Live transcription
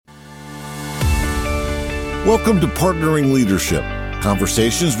Welcome to Partnering Leadership,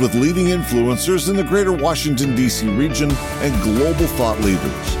 conversations with leading influencers in the greater Washington, D.C. region and global thought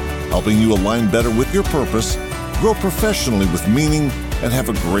leaders, helping you align better with your purpose, grow professionally with meaning, and have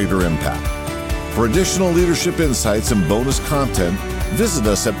a greater impact. For additional leadership insights and bonus content, visit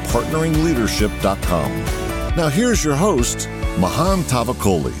us at partneringleadership.com. Now here's your host, Mahan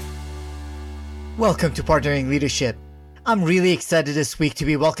Tavakoli. Welcome to Partnering Leadership. I'm really excited this week to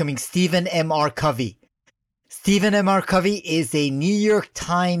be welcoming Stephen M.R. Covey. Stephen M.R. Covey is a New York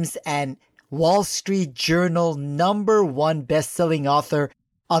Times and Wall Street Journal #1 best-selling author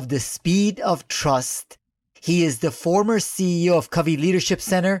of The Speed of Trust. He is the former CEO of Covey Leadership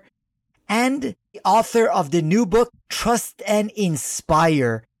Center and the author of the new book, Trust and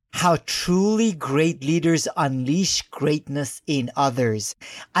Inspire: How Truly Great Leaders Unleash Greatness in Others.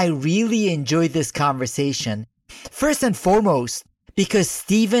 I really enjoyed this conversation. First and foremost, because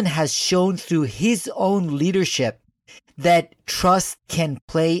Stephen has shown through his own leadership that trust can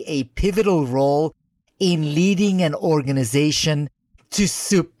play a pivotal role in leading an organization to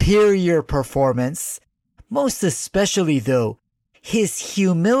superior performance. Most especially, though, his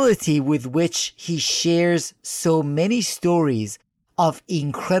humility with which he shares so many stories of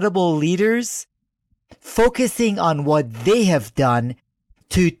incredible leaders, focusing on what they have done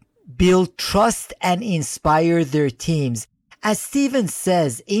to build trust and inspire their teams. As Stephen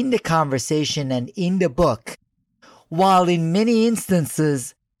says in the conversation and in the book, while in many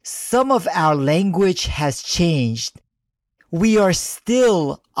instances some of our language has changed, we are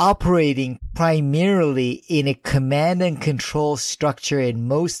still operating primarily in a command and control structure in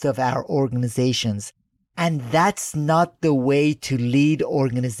most of our organizations. And that's not the way to lead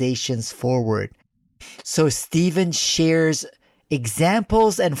organizations forward. So Stephen shares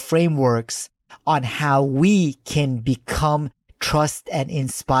examples and frameworks on how we can become trust and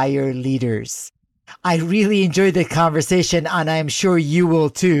inspire leaders. I really enjoyed the conversation, and I'm sure you will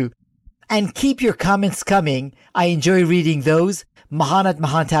too. And keep your comments coming. I enjoy reading those. Mahan at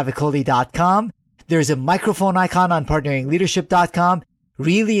mahantavakoli.com. There's a microphone icon on partneringleadership.com.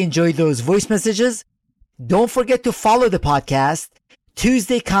 Really enjoy those voice messages. Don't forget to follow the podcast.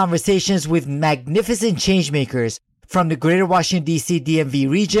 Tuesday conversations with magnificent changemakers from the greater Washington, D.C. DMV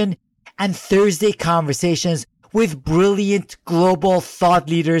region, and Thursday conversations with brilliant global thought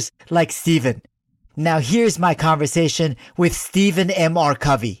leaders like Stephen. Now here's my conversation with Stephen M.R.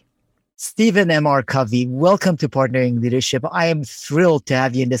 Covey. Stephen M.R. Covey, welcome to Partnering Leadership. I am thrilled to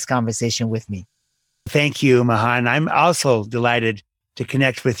have you in this conversation with me. Thank you, Mahan. I'm also delighted to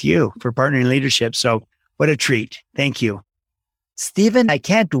connect with you for Partnering Leadership. So what a treat. Thank you. Stephen, I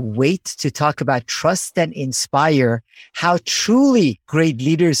can't wait to talk about trust and inspire, how truly great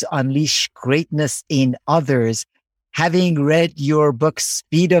leaders unleash greatness in others. Having read your book,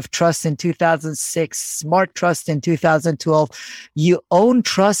 Speed of Trust in 2006, Smart Trust in 2012, you own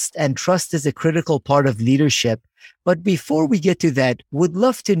trust, and trust is a critical part of leadership. But before we get to that, would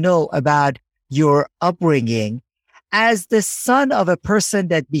love to know about your upbringing as the son of a person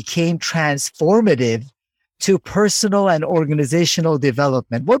that became transformative to personal and organizational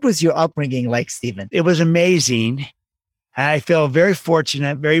development. What was your upbringing like, Stephen? It was amazing. I feel very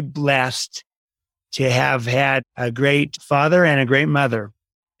fortunate, very blessed to have had a great father and a great mother.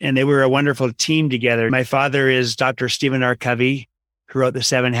 And they were a wonderful team together. My father is Dr. Stephen R. Covey, who wrote The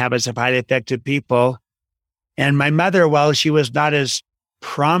 7 Habits of Highly Effective People. And my mother, while she was not as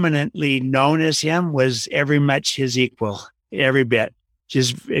prominently known as him, was every much his equal, every bit.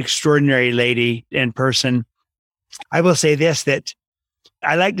 She's an extraordinary lady and person. I will say this, that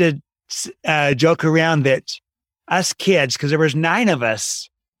I like to joke around that us kids, because there was 9 of us,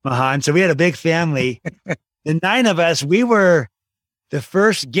 Mahan, so we had a big family. The 9 of us, we were the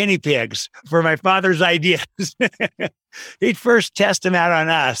first guinea pigs for my father's ideas. He'd first test them out on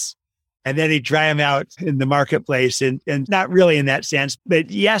us, and then he'd try them out in the marketplace. And not really in that sense,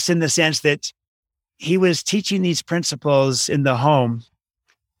 but yes, in the sense that he was teaching these principles in the home,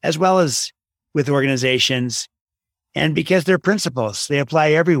 as well as with organizations. And because they're principles, they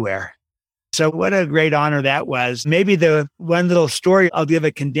apply everywhere. So what a great honor that was. Maybe the one little story, I'll give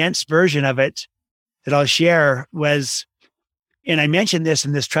a condensed version of it that I'll share was, and I mentioned this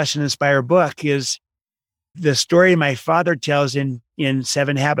in this Trust and Inspire book, is the story my father tells in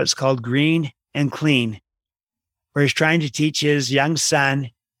 7 Habits called Green and Clean, where he's trying to teach his young son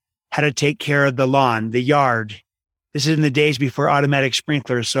how to take care of the lawn, the yard. This is in the days before automatic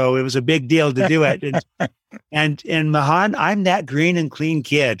sprinklers, so it was a big deal to do it. And Mahan, I'm that green and clean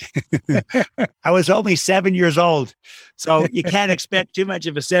kid. I was only 7 years old, so you can't expect too much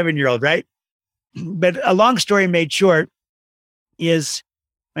of a 7-year-old, right? But a long story made short is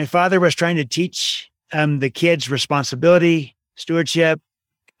my father was trying to teach the kids' responsibility, stewardship,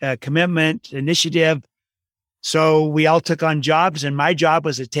 commitment, initiative. So we all took on jobs, and my job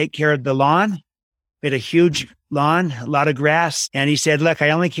was to take care of the lawn. We had a huge lawn, a lot of grass. And he said, look, I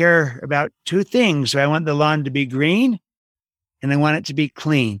only care about two things. So I want the lawn to be green, and I want it to be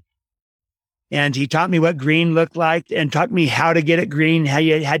clean. And he taught me what green looked like and taught me how to get it green, how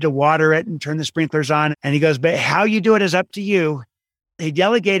you had to water it and turn the sprinklers on. And he goes, but how you do it is up to you. He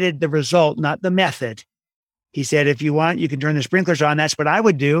delegated the result, not the method. He said, if you want, you can turn the sprinklers on. That's what I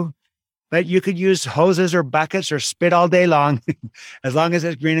would do. But you could use hoses or buckets or spit all day long, as long as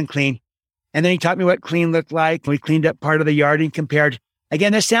it's green and clean. And then he taught me what clean looked like. We cleaned up part of the yard and compared.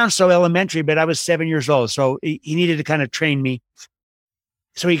 Again, this sounds so elementary, but I was 7 years old. So he needed to kind of train me.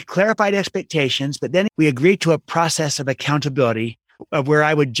 So he clarified expectations, but then we agreed to a process of accountability of where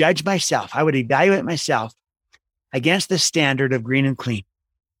I would judge myself. I would evaluate myself against the standard of green and clean.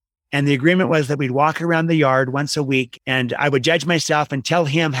 And the agreement was that we'd walk around the yard once a week and I would judge myself and tell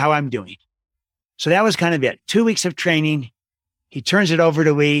him how I'm doing. So that was kind of it. 2 weeks of training. He turns it over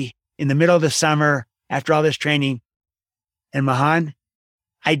to me in the middle of the summer after all this training. And Mahan,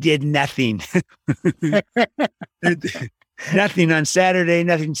 I did nothing. Nothing on Saturday,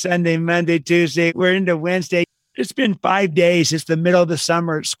 nothing Sunday, Monday, Tuesday. We're into Wednesday. It's been 5 days. It's the middle of the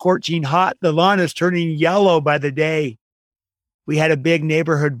summer. It's scorching hot. The lawn is turning yellow by the day. We had a big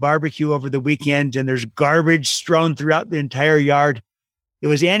neighborhood barbecue over the weekend, and there's garbage strewn throughout the entire yard. It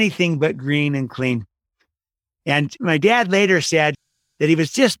was anything but green and clean. And my dad later said that he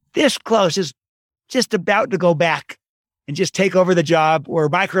was just this close, just about to go back and just take over the job or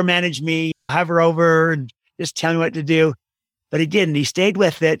micromanage me, hover over and just tell me what to do. But he didn't. He stayed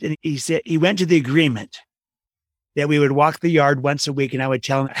with it. And he said he went to the agreement that we would walk the yard once a week and I would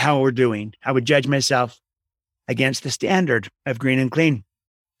tell him how we're doing. I would judge myself against the standard of green and clean.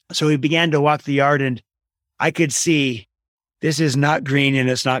 So we began to walk the yard and I could see this is not green and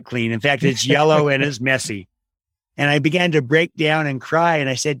it's not clean. In fact, it's yellow and it's messy. And I began to break down and cry. And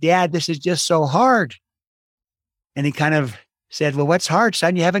I said, Dad, this is just so hard. And he kind of said, well, what's hard,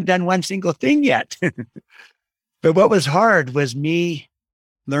 son? You haven't done one single thing yet. But what was hard was me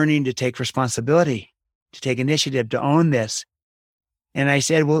learning to take responsibility, to take initiative, to own this. And I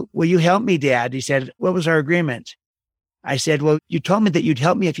said, well, will you help me, Dad? He said, what was our agreement? I said, well, you told me that you'd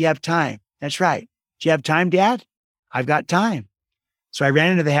help me if you have time. That's right. Do you have time, Dad? I've got time. So I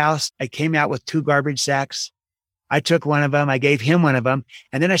ran into the house. I came out with 2 garbage sacks. I took one of them. I gave him one of them.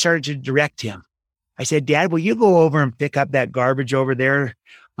 And then I started to direct him. I said, Dad, will you go over and pick up that garbage over there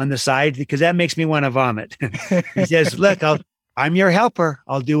on the side? Because that makes me want to vomit. He says, look, I'm your helper.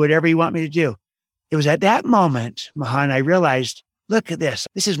 I'll do whatever you want me to do. It was at that moment, Mahan, I realized, look at this.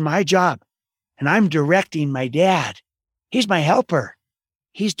 This is my job. And I'm directing my dad. He's my helper.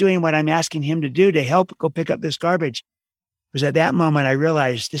 He's doing what I'm asking him to do to help go pick up this garbage. It was at that moment I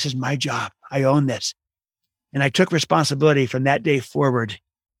realized this is my job. I own this. And I took responsibility from that day forward.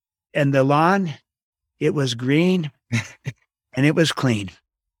 And the lawn, it was green and it was clean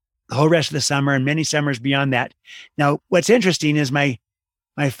the whole rest of the summer and many summers beyond that. Now, what's interesting is my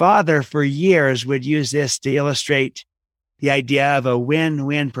father for years would use this to illustrate the idea of a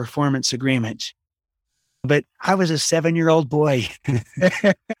win-win performance agreement. But I was a 7-year-old boy.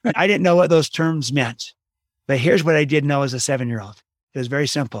 I didn't know what those terms meant. But here's what I did know as a 7-year-old. It was very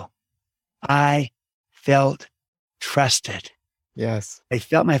simple. I felt trusted. Yes. I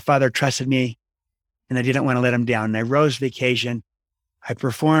felt my father trusted me and I didn't want to let him down. And I rose to the occasion. I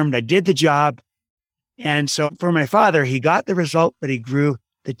performed. I did the job. And so for my father, he got the result, but he grew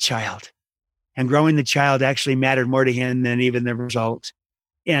the child. And growing the child actually mattered more to him than even the result.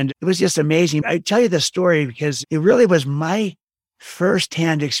 And it was just amazing. I tell you this story because it really was my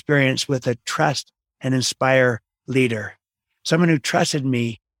firsthand experience with a trust and inspire leader. Someone who trusted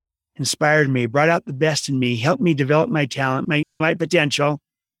me, inspired me, brought out the best in me, helped me develop my talent, my potential,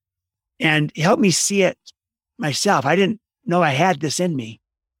 and helped me see it myself. I didn't know I had this in me.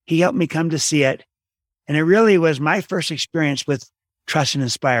 He helped me come to see it. And it really was my first experience with trust and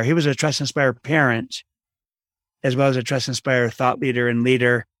inspire. He was a trust and inspire parent, as well as a trust and inspire thought leader and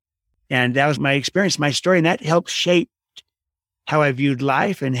leader. And that was my experience, my story. And that helped shape how I viewed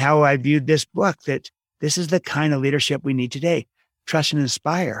life and how I viewed this book, that this is the kind of leadership we need today. Trust and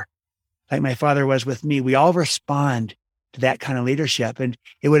inspire. Like my father was with me. We all respond to that kind of leadership. And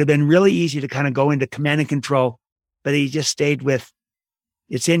it would have been really easy to kind of go into command and control, but he just stayed with,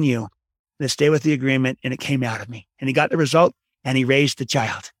 it's in you. Let's stay with the agreement. And it came out of me. And he got the result and he raised the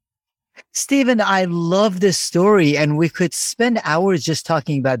child. Stephen, I love this story. And we could spend hours just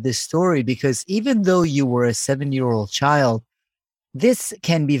talking about this story because even though you were a 7-year-old child, This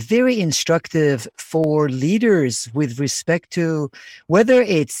can be very instructive for leaders with respect to whether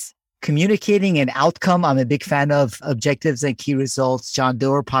it's communicating an outcome. I'm a big fan of objectives and key results. John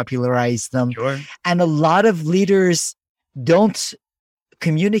Doerr popularized them. Sure. And a lot of leaders don't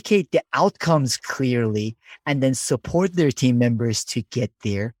communicate the outcomes clearly and then support their team members to get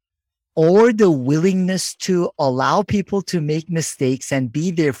there, or the willingness to allow people to make mistakes and be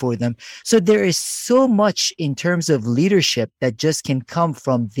there for them. So there is so much in terms of leadership that just can come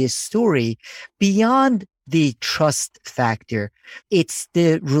from this story beyond the trust factor. It's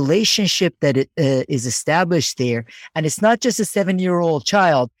the relationship that is established there. And it's not just a 7-year-old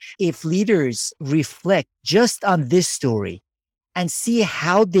child. If leaders reflect just on this story and see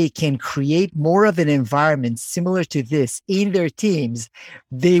how they can create more of an environment similar to this in their teams,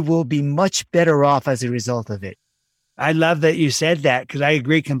 they will be much better off as a result of it. I love that you said that, because I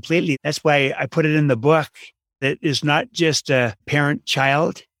agree completely. That's why I put it in the book. That is not just a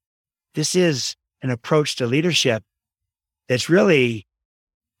parent-child. This is an approach to leadership that's really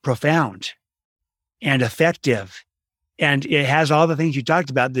profound and effective. And it has all the things you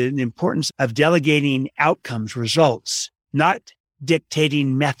talked about, the importance of delegating outcomes, results, not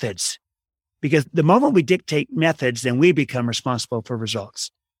dictating methods. Because the moment we dictate methods, then we become responsible for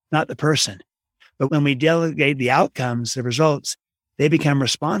results, not the person. But when we delegate the outcomes, the results, they become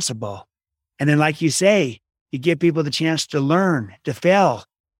responsible. And then, like you say, you give people the chance to learn, to fail,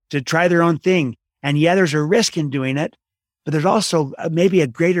 to try their own thing. And yeah, there's a risk in doing it, but there's also maybe a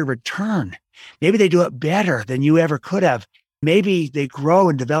greater return. Maybe they do it better than you ever could have. Maybe they grow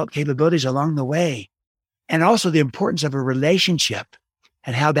and develop capabilities along the way. And also the importance of a relationship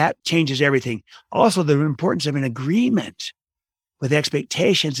and how that changes everything. Also the importance of an agreement with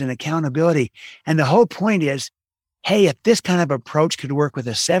expectations and accountability. And the whole point is, hey, if this kind of approach could work with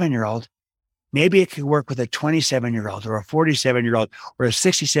a 7-year-old, maybe it could work with a 27-year-old or a 47-year-old or a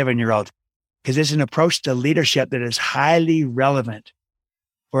 67-year-old, because it's an approach to leadership that is highly relevant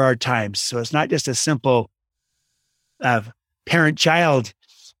for our times. So it's not just a simple parent-child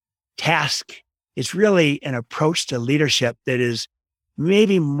task. It's really an approach to leadership that is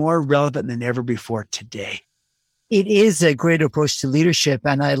maybe more relevant than ever before today. It is a great approach to leadership.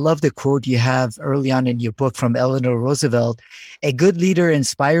 And I love the quote you have early on in your book from Eleanor Roosevelt. A good leader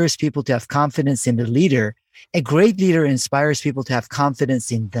inspires people to have confidence in the leader. A great leader inspires people to have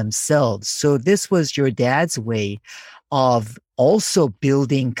confidence in themselves. So this was your dad's way of also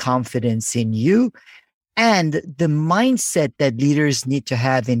building confidence in you and the mindset that leaders need to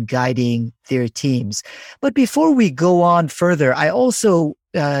have in guiding their teams. But before we go on further, I also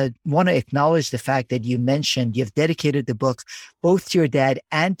want to acknowledge the fact that you mentioned you've dedicated the book both to your dad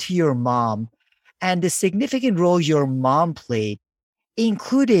and to your mom, and the significant role your mom played,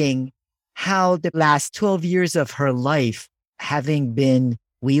 including how the last 12 years of her life, having been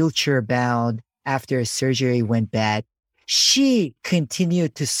wheelchair bound after a surgery went bad, she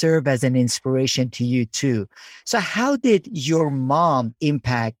continued to serve as an inspiration to you too. So how did your mom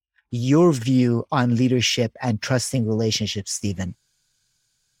impact your view on leadership and trusting relationships, Stephen?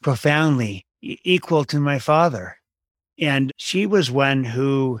 Profoundly, equal to my father. And she was one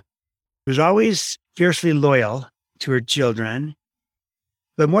who was always fiercely loyal to her children.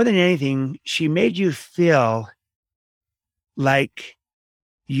 But more than anything, she made you feel like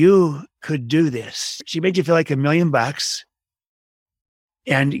you could do this. She made you feel like $1 million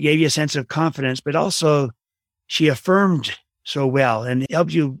and gave you a sense of confidence, but also she affirmed so well and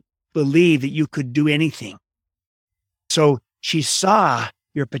helped you believe that you could do anything. So she saw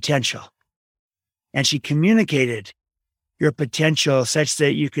your potential and she communicated your potential such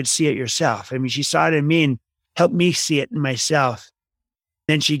that you could see it yourself. I mean, she saw it in me and helped me see it in myself.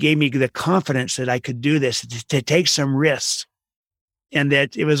 Then she gave me the confidence that I could do this, to take some risks, and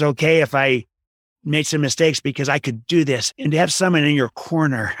that it was okay if I made some mistakes because I could do this. And to have someone in your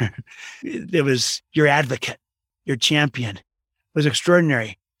corner that was your advocate, your champion, was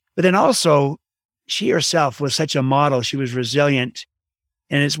extraordinary. But then also, she herself was such a model. She was resilient.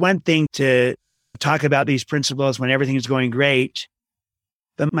 And it's one thing to talk about these principles when everything is going great.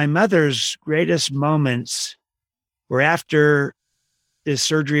 But my mother's greatest moments were after this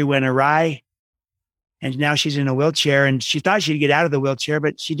surgery went awry, and now she's in a wheelchair, and she thought she'd get out of the wheelchair,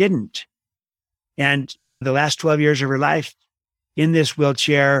 but she didn't. And the last 12 years of her life in this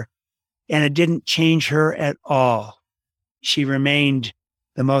wheelchair, and it didn't change her at all. She remained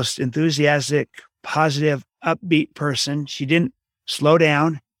the most enthusiastic, positive, upbeat person. She didn't slow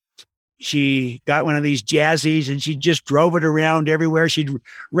down. She got one of these jazzies and she just drove it around everywhere. She'd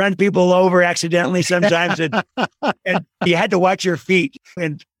run people over accidentally sometimes. And you had to watch your feet.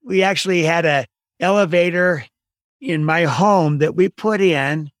 And we actually had an elevator in my home that we put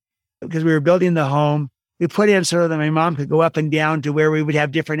in, because we were building the home, we put in so that my mom could go up and down to where we would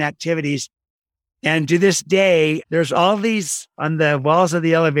have different activities. And to this day, there's all these on the walls of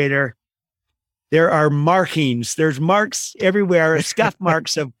the elevator. There are markings. There's marks everywhere, scuff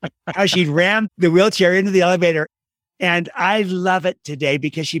marks of how she rammed the wheelchair into the elevator. And I love it today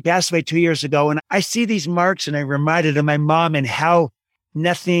because she passed away 2 years ago. And I see these marks and I'm reminded of my mom and how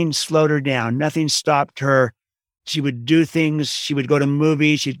nothing slowed her down. Nothing stopped her. She would do things. She would go to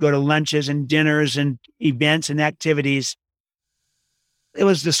movies. She'd go to lunches and dinners and events and activities. It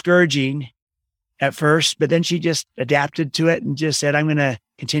was discouraging at first, but then she just adapted to it and just said, I'm going to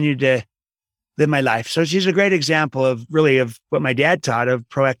continue to live my life. So she's a great example of what my dad taught, of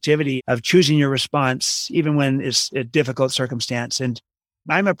proactivity, of choosing your response, even when it's a difficult circumstance. And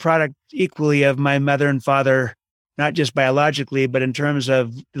I'm a product equally of my mother and father, not just biologically, but in terms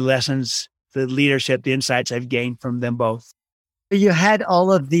of the lessons, the leadership, the insights I've gained from them both. You had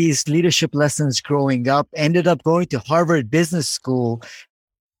all of these leadership lessons growing up, ended up going to Harvard Business School.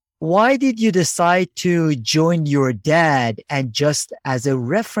 Why did you decide to join your dad? And just as a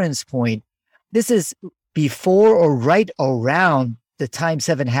reference point, this is before or right around the time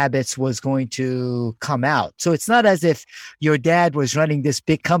 7 Habits was going to come out. So it's not as if your dad was running this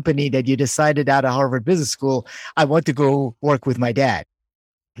big company that you decided out of Harvard Business School, I want to go work with my dad.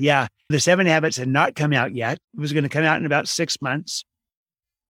 Yeah, the 7 Habits had not come out yet. It was going to come out in about 6 months.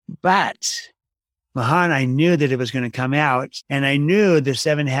 But Mahan, I knew that it was going to come out, and I knew the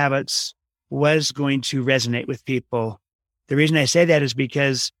 7 Habits was going to resonate with people. The reason I say that is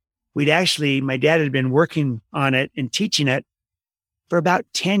because my dad had been working on it and teaching it for about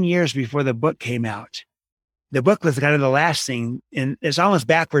 10 years before the book came out. The book was kind of the last thing, and it's almost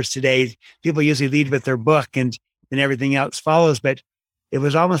backwards today. People usually lead with their book and then everything else follows, but it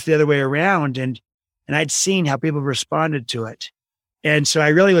was almost the other way around. And I'd seen how people responded to it. And so I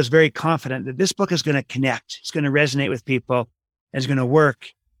really was very confident that this book is going to connect. It's going to resonate with people. And it's going to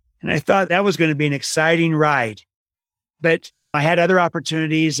work. And I thought that was going to be an exciting ride. But I had other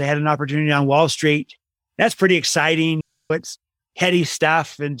opportunities. I had an opportunity on Wall Street. That's pretty exciting. It's heady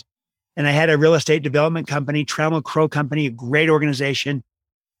stuff. And I had a real estate development company, Trammell Crow Company, a great organization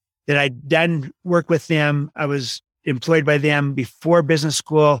that I'd done work with them. I was employed by them before business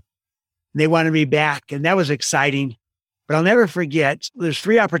school. They wanted me back, and that was exciting. But I'll never forget, there's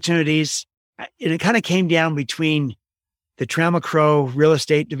 3 opportunities, and it kind of came down between the Trammell Crow real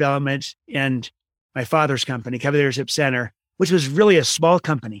estate development and my father's company, Covey Leadership Center, which was really a small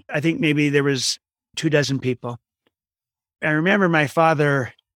company. I think maybe there was 24 people. I remember my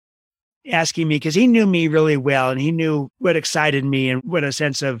father asking me, because he knew me really well, and he knew what excited me and what a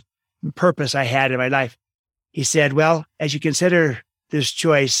sense of purpose I had in my life. He said, well, as you consider this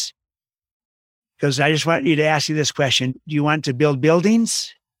choice, because I just want you to ask you this question. Do you want to build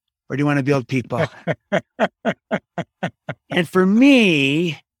buildings or do you want to build people? And for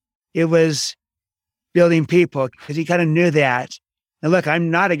me, it was building people, because he kind of knew that. And look, I'm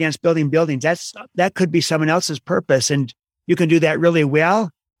not against building buildings. That could be someone else's purpose. And you can do that really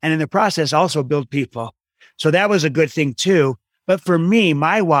well. And in the process, also build people. So that was a good thing too. But for me,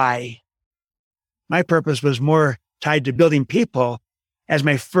 my why, my purpose was more tied to building people as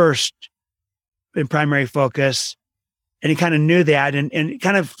my first and primary focus. And he kind of knew that, and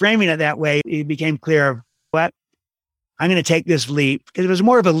kind of framing it that way, it became clear of what I'm going to take this leap, because it was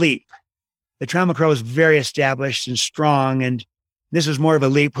more of a leap. The Trammell Crow was very established and strong, and this was more of a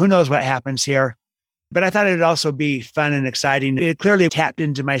leap. Who knows what happens here? But I thought it'd also be fun and exciting. It clearly tapped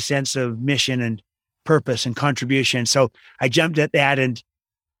into my sense of mission and purpose and contribution. So I jumped at that, and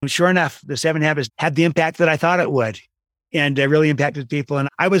sure enough, the 7 Habits had the impact that I thought it would, and really impacted people. And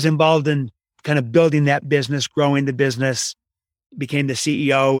I was involved in kind of building that business, growing the business, became the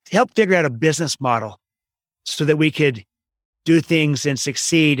CEO, helped figure out a business model so that we could do things and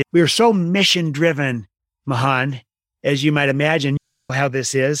succeed. We were so mission driven, Mahan, as you might imagine how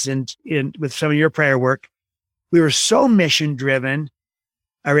this is. And with some of your prior work, we were so mission driven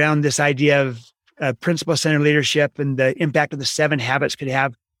around this idea of principle-centered leadership and the impact of the 7 Habits could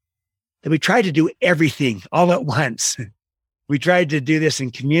have, that we tried to do everything all at once. We tried to do this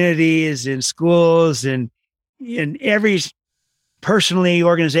in communities, in schools, and in every, personally,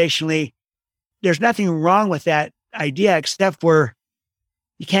 organizationally. There's nothing wrong with that idea, except for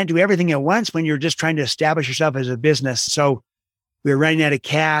you can't do everything at once when you're just trying to establish yourself as a business. So we were running out of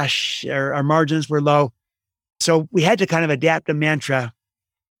cash, our margins were low. So we had to kind of adapt a mantra.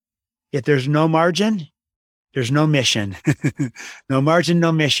 If there's no margin, there's no mission. No margin,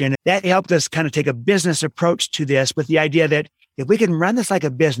 no mission. That helped us kind of take a business approach to this, with the idea that if we can run this like a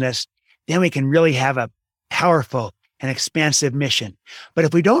business, then we can really have a powerful and expansive mission. But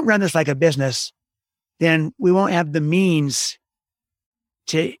if we don't run this like a business, then we won't have the means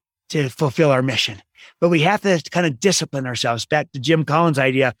to fulfill our mission. But we have to kind of discipline ourselves. Back to Jim Collins'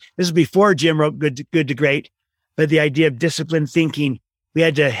 idea. This is before Jim wrote Good to Great, but the idea of disciplined thinking, we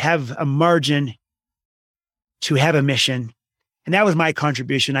had to have a margin to have a mission. And that was my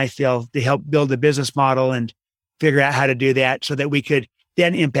contribution, I feel, to help build the business model and figure out how to do that so that we could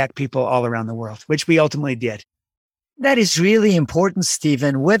then impact people all around the world, which we ultimately did. That is really important,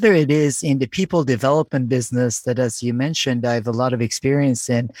 Stephen, whether it is in the people development business that, as you mentioned, I have a lot of experience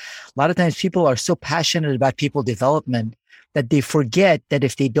in. A lot of times people are so passionate about people development that they forget that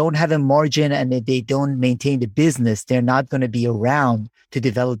if they don't have a margin and if they don't maintain the business, they're not going to be around to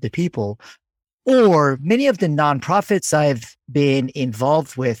develop the people. Or many of the nonprofits I've been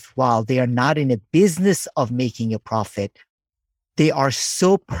involved with, while they are not in a business of making a profit, they are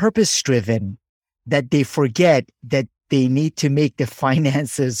so purpose-driven that they forget that they need to make the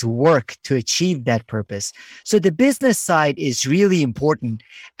finances work to achieve that purpose. So the business side is really important.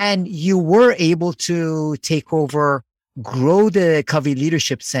 And you were able to take over, grow the Covey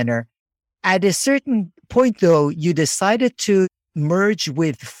Leadership Center. At a certain point, though, you decided to merge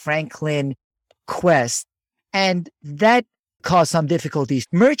with Franklin Quest, and that caused some difficulties.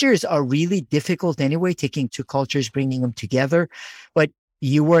 Mergers are really difficult anyway, taking two cultures, bringing them together. But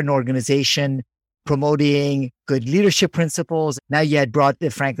you were an organization promoting good leadership principles. Now you had brought the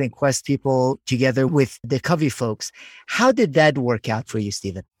Franklin Quest people together with the Covey folks. How did that work out for you,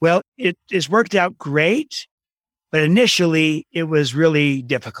 Stephen? Well, it has worked out great, but initially it was really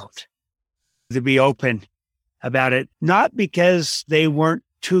difficult to be open about it. Not because they weren't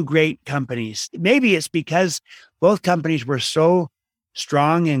two great companies. Maybe it's because both companies were so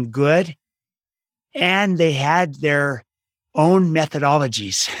strong and good, and they had their own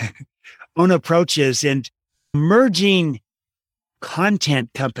methodologies, own approaches, and merging content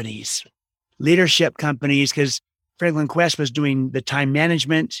companies, leadership companies, because Franklin Quest was doing the time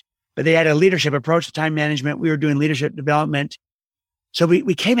management, but they had a leadership approach to time management. We were doing leadership development. So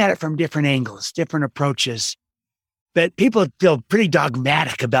we came at it from different angles, different approaches, but people feel pretty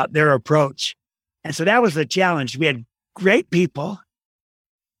dogmatic about their approach. And so that was the challenge. We had great people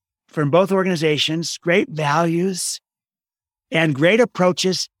from both organizations, great values, and great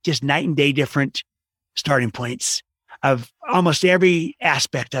approaches, just night and day different starting points of almost every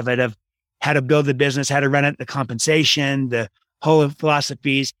aspect of it, of how to build the business, how to run it, the compensation, the whole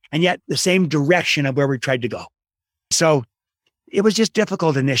philosophies, and yet the same direction of where we tried to go. So it was just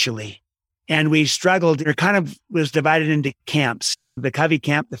difficult initially. And we struggled. It kind of was divided into camps, the Covey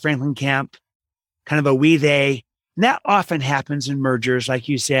camp, the Franklin camp, kind of a we, they. And that often happens in mergers, like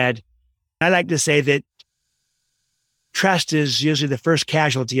you said. I like to say that trust is usually the first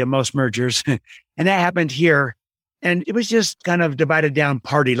casualty of most mergers. And that happened here. And it was just kind of divided down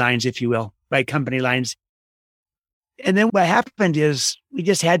party lines, if you will, by company lines. And then what happened is we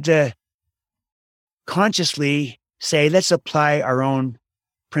just had to consciously say, let's apply our own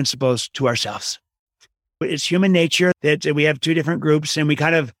principles to ourselves. It's human nature that we have two different groups, and we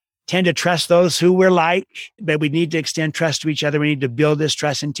kind of tend to trust those who we're like, but we need to extend trust to each other. We need to build this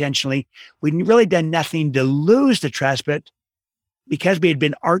trust intentionally. We'd really done nothing to lose the trust, but because we had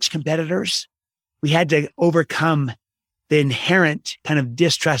been arch competitors, we had to overcome the inherent kind of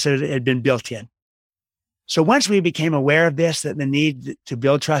distrust that had been built in. So once we became aware of this, that the need to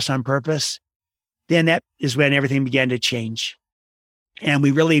build trust on purpose, then that is when everything began to change. And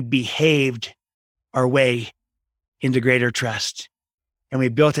we really behaved our way into greater trust. And we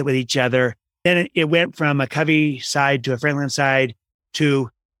built it with each other. Then it went from a Covey side to a Franklin side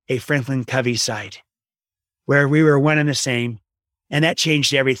to a Franklin Covey side, where we were one and the same. And that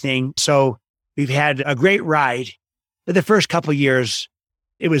changed everything. So we've had a great ride. But the first couple of years,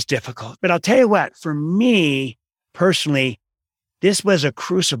 it was difficult. But I'll tell you what, for me personally, this was a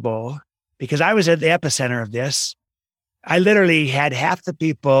crucible because I was at the epicenter of this. I literally had half the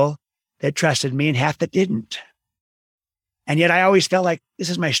people that trusted me and half that didn't. And yet I always felt like this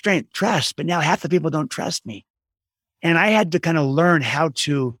is my strength, trust, but now half the people don't trust me. And I had to kind of learn how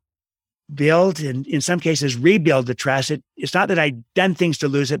to build and in some cases rebuild the trust. It's not that I'd done things to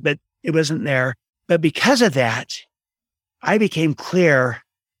lose it, but it wasn't there. But because of that, I became clear.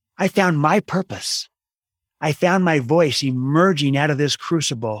 I found my purpose. I found my voice emerging out of this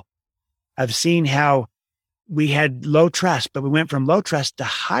crucible of seeing how we had low trust, but we went from low trust to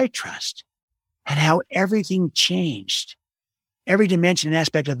high trust, and how everything changed. Every dimension and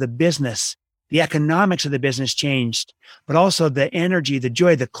aspect of the business, the economics of the business changed, but also the energy, the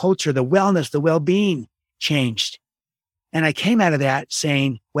joy, the culture, the wellness, the well-being changed. And I came out of that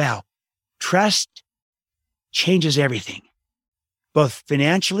saying, wow, trust changes everything, both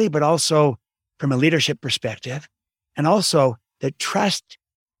financially, but also from a leadership perspective. And also that trust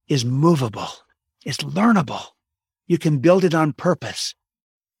is movable. It's learnable. You can build it on purpose.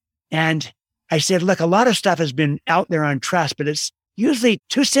 And I said, look, a lot of stuff has been out there on trust, but it's usually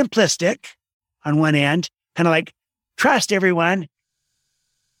too simplistic on one end, kind of like trust everyone,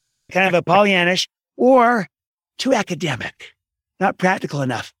 kind of a Pollyannish, or too academic, not practical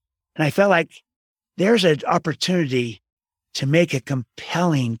enough. And I felt like there's an opportunity to make a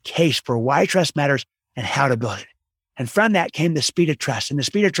compelling case for why trust matters and how to build it. And from that came the speed of trust. And the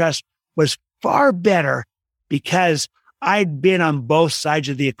speed of trust was far better because I'd been on both sides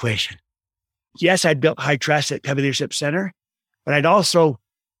of the equation. Yes, I'd built high trust at Covey Leadership Center, but I'd also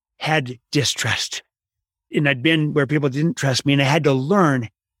had distrust. And I'd been where people didn't trust me, and I had to learn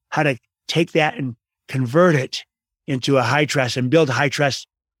how to take that and convert it into a high trust and build high trust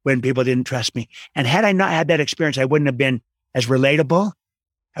when people didn't trust me. And had I not had that experience, I wouldn't have been as relatable.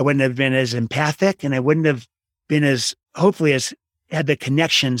 I wouldn't have been as empathic, and I wouldn't have been as, hopefully, as had the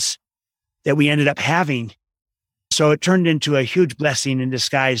connections that we ended up having. So it turned into a huge blessing in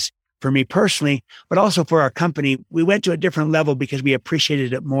disguise for me personally, but also for our company. We went to a different level because we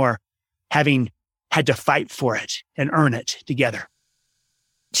appreciated it more, having had to fight for it and earn it together.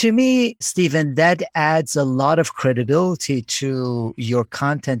 To me, Stephen, that adds a lot of credibility to your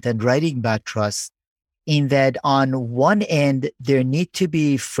content and writing about trust, in that on one end, there need to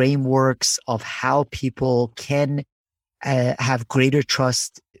be frameworks of how people can have greater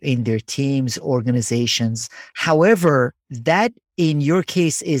trust in their teams, organizations. However, that in your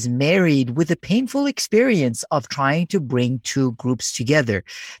case is married with the painful experience of trying to bring two groups together,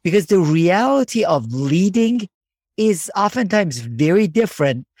 because the reality of leading is oftentimes very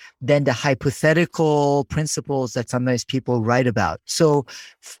different than the hypothetical principles that sometimes people write about. So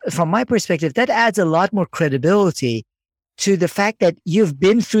from my perspective, that adds a lot more credibility to the fact that you've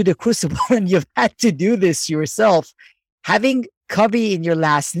been through the crucible and you've had to do this yourself. Having Covey in your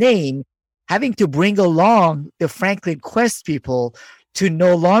last name, having to bring along the Franklin Quest people to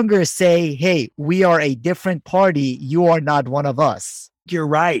no longer say, hey, we are a different party, you are not one of us. You're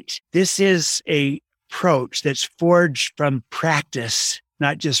right. This is a approach that's forged from practice,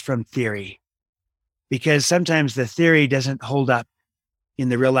 not just from theory, because sometimes the theory doesn't hold up in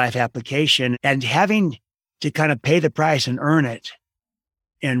the real life application, and having to kind of pay the price and earn it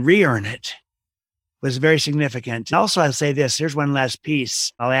and re-earn it was very significant. And also, I'll say this, here's one last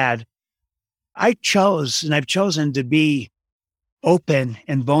piece I'll add. I've chosen to be open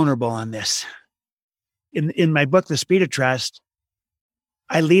and vulnerable on this. In my book, The Speed of Trust,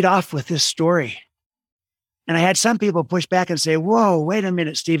 I lead off with this story. And I had some people push back and say, whoa, wait a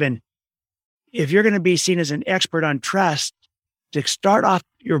minute, Stephen. If you're going to be seen as an expert on trust, to start off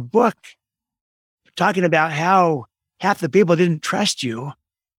your book talking about how half the people didn't trust you,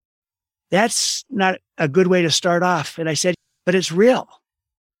 that's not a good way to start off. And I said, but it's real.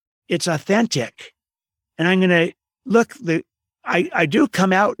 It's authentic. And I'm going to look, I do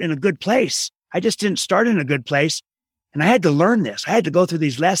come out in a good place. I just didn't start in a good place. And I had to learn this. I had to go through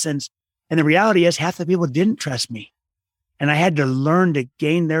these lessons. And the reality is half the people didn't trust me. And I had to learn to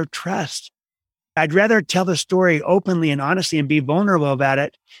gain their trust. I'd rather tell the story openly and honestly and be vulnerable about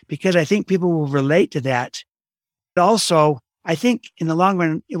it, because I think people will relate to that. But also, I think in the long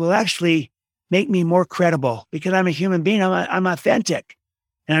run, it will actually make me more credible, because I'm a human being. I'm authentic,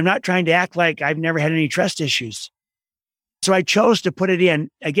 and I'm not trying to act like I've never had any trust issues. So I chose to put it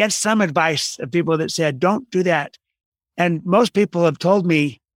in against some advice of people that said, don't do that. And most people have told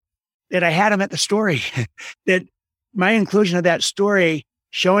me that I had them at the story, that my inclusion of that story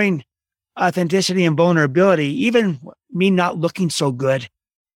showing authenticity and vulnerability, even me not looking so good,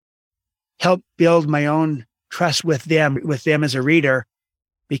 helped build my own trust with them as a reader,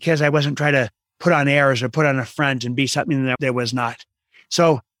 because I wasn't trying to put on airs or put on a front and be something that there was not.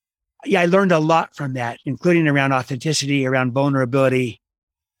 So yeah, I learned a lot from that, including around authenticity, around vulnerability,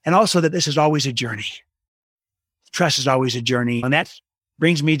 and also that this is always a journey. Trust is always a journey. And that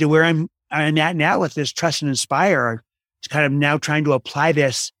brings me to where I'm at now with this Trust and Inspire. It's kind of now trying to apply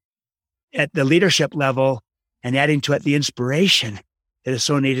this at the leadership level and adding to it the inspiration that is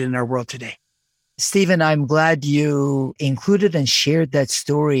so needed in our world today. Stephen, I'm glad you included and shared that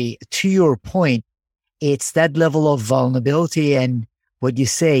story. To your point, it's that level of vulnerability and what you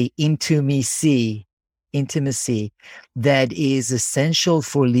say, intimacy, that is essential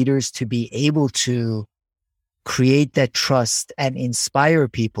for leaders to be able to create that trust and inspire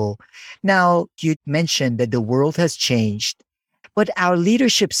people. Now, you mentioned that the world has changed, but our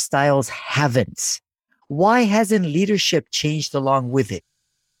leadership styles haven't. Why hasn't leadership changed along with it?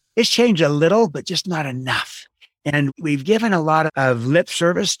 It's changed a little, but just not enough. And we've given a lot of lip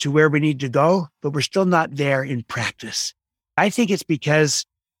service to where we need to go, but we're still not there in practice. I think it's because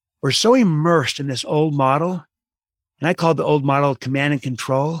we're so immersed in this old model, and I call the old model command and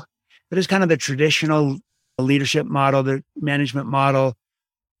control, but it's kind of the traditional leadership model, the management model.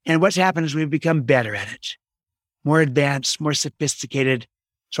 And what's happened is we've become better at it, more advanced, more sophisticated.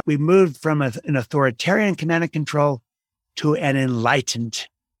 So we moved from an authoritarian command and control to an enlightened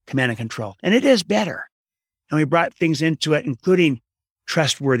command and control. And it is better. And we brought things into it, including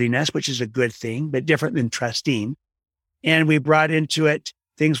trustworthiness, which is a good thing, but different than trusting. And we brought into it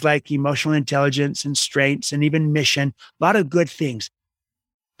things like emotional intelligence and strengths and even mission, a lot of good things.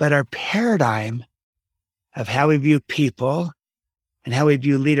 But our paradigm of how we view people and how we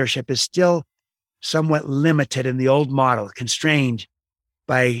view leadership is still somewhat limited in the old model, constrained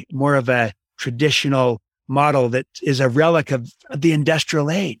by more of a traditional model that is a relic of the industrial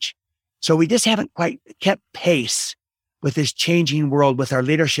age. So we just haven't quite kept pace with this changing world with our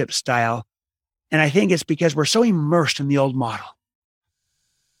leadership style. And I think it's because we're so immersed in the old model.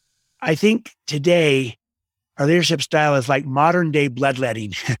 I think today our leadership style is like modern day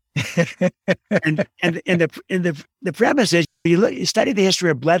bloodletting. and the premise is you study the history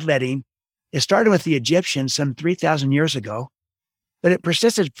of bloodletting. It started with the Egyptians some 3,000 years ago, but it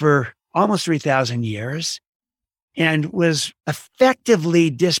persisted for almost 3,000 years and was effectively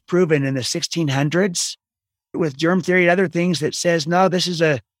disproven in the 1600s with germ theory and other things that says, no, this is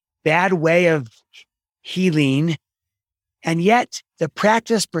a bad way of healing. And yet the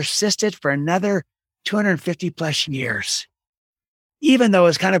practice persisted for another 250 plus years, even though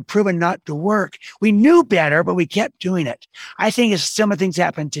it's kind of proven not to work. We knew better, but we kept doing it. I think it's similar things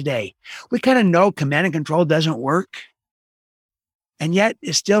happen today. We kind of know command and control doesn't work, and yet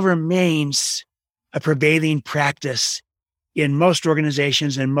it still remains a prevailing practice in most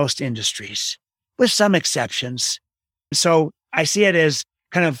organizations and most industries, with some exceptions. So I see it as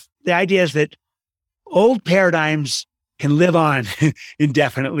kind of the idea is that old paradigms can live on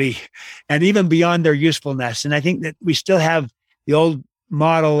indefinitely and even beyond their usefulness. And I think that we still have the old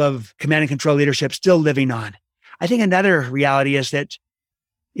model of command and control leadership still living on. I think another reality is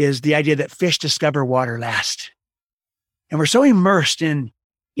the idea that fish discover water last. And we're so immersed in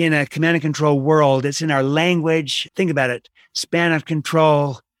a command and control world. It's in our language. Think about it. Span of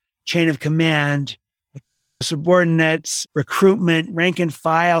control, chain of command, subordinates, recruitment, rank and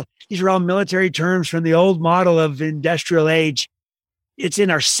file. These are all military terms from the old model of industrial age. It's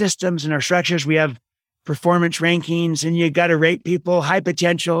in our systems and our structures. We have performance rankings, and you got to rate people, high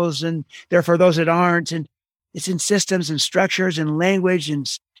potentials, and therefore those that aren't. And it's in systems and structures and language and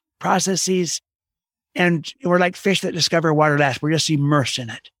processes. And we're like fish that discover water last. We're just immersed in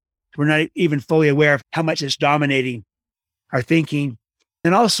it. We're not even fully aware of how much it's dominating our thinking.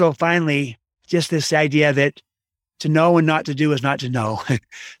 And also, finally, just this idea that to know and not to do is not to know.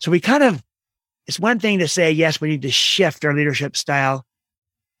 So it's one thing to say, yes, we need to shift our leadership style.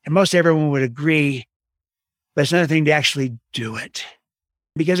 And most everyone would agree, but it's another thing to actually do it.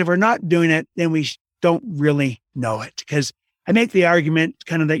 Because if we're not doing it, then we don't really know it. Because I make the argument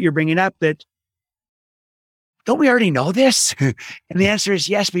kind of that you're bringing up that, don't we already know this? And the answer is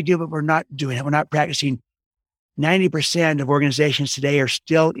yes, we do, but we're not doing it. We're not practicing. 90% of organizations today are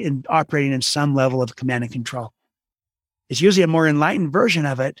still operating in some level of command and control. It's usually a more enlightened version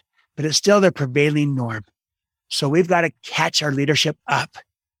of it, but it's still the prevailing norm. So we've got to catch our leadership up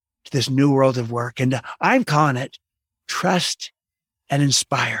to this new world of work. And I'm calling it trust and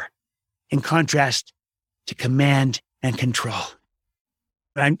inspire, in contrast to command and control.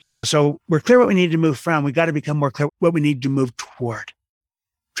 So we're clear what we need to move from. We've got to become more clear what we need to move toward.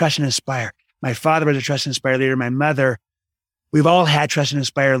 Trust and inspire. My father was a trust and inspire leader. My mother, we've all had trust and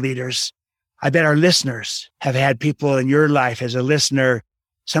inspire leaders. I bet our listeners have had people in your life as a listener,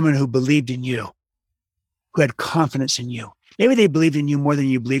 someone who believed in you, who had confidence in you. Maybe they believed in you more than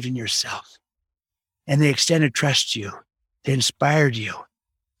you believed in yourself. And they extended trust to you. They inspired you.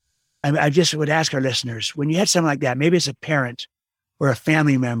 I just would ask our listeners, when you had someone like that, maybe it's a parent or a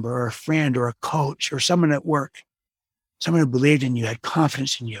family member or a friend or a coach or someone at work, someone who believed in you, had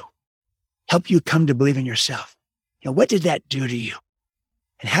confidence in you, help you come to believe in yourself. What did that do to you?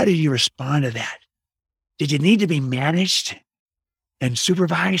 And how did you respond to that? Did you need to be managed and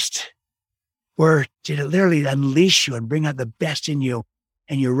supervised? Or did it literally unleash you and bring out the best in you?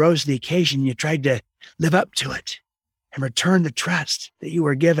 And you rose to the occasion, you tried to live up to it and return the trust that you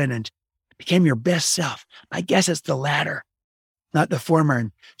were given and became your best self. I guess it's the latter, not the former.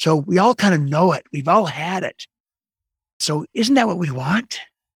 And so we all kind of know it. We've all had it. So isn't that what we want?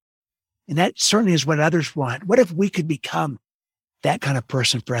 And that certainly is what others want. What if we could become that kind of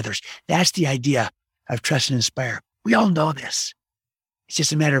person for others. That's the idea of trust and inspire. We all know this. It's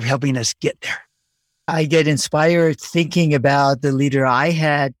just a matter of helping us get there. I get inspired thinking about the leader I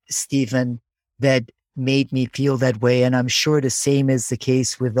had, Stephen, that made me feel that way. And I'm sure the same is the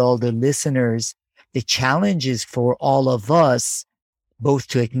case with all the listeners. The challenge is for all of us, both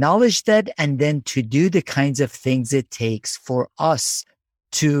to acknowledge that and then to do the kinds of things it takes for us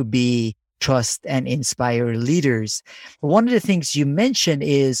to be trust and inspire leaders. One of the things you mentioned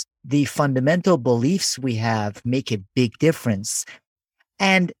is the fundamental beliefs we have make a big difference.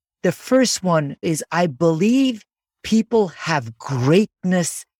 And the first one is, I believe people have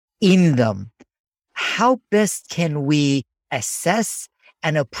greatness in them. How best can we assess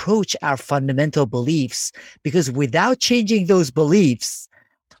and approach our fundamental beliefs? Because without changing those beliefs,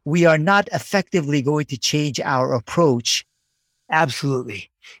 we are not effectively going to change our approach. Absolutely.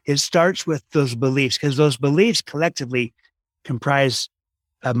 It starts with those beliefs, because those beliefs collectively comprise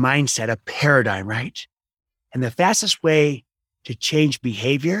a mindset, a paradigm, right? And the fastest way to change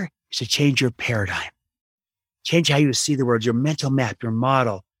behavior is to change your paradigm. Change how you see the world, your mental map, your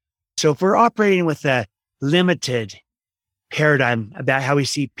model. So if we're operating with a limited paradigm about how we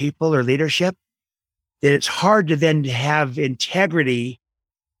see people or leadership, then it's hard to then have integrity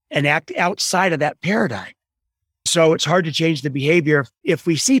and act outside of that paradigm. So it's hard to change the behavior if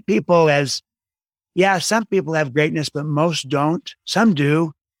we see people as, yeah, some people have greatness, but most don't. Some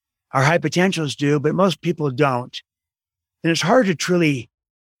do. Our high potentials do, but most people don't. Then it's hard to truly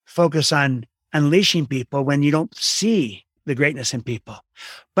focus on unleashing people when you don't see the greatness in people.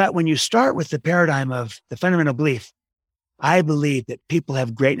 But when you start with the paradigm of the fundamental belief, I believe that people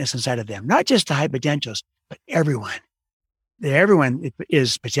have greatness inside of them, not just the high potentials, but everyone. That everyone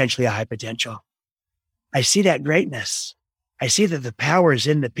is potentially a high potential. I see that greatness. I see that the power is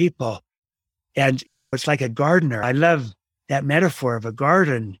in the people. And it's like a gardener. I love that metaphor of a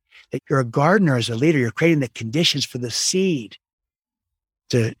garden, that you're a gardener as a leader. You're creating the conditions for the seed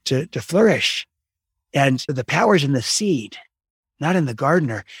to flourish. And the power's in the seed, not in the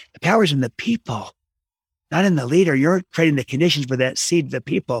gardener. The power's in the people, not in the leader. You're creating the conditions for that seed, the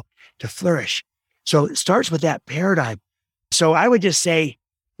people, to flourish. So it starts with that paradigm. So I would just say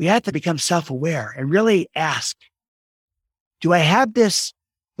we have to become self-aware and really ask, do I have this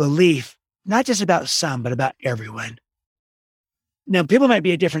belief, not just about some, but about everyone? Now, people might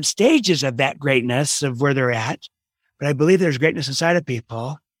be at different stages of that greatness of where they're at, but I believe there's greatness inside of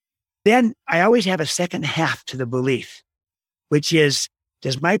people. Then I always have a second half to the belief, which is,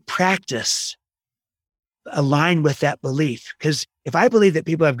 does my practice align with that belief? Because if I believe that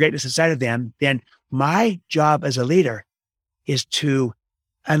people have greatness inside of them, then my job as a leader is to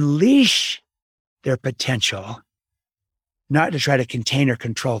unleash their potential, not to try to contain or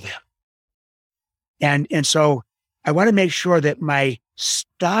control them. And so I want to make sure that my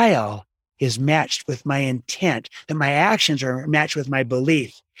style is matched with my intent, that my actions are matched with my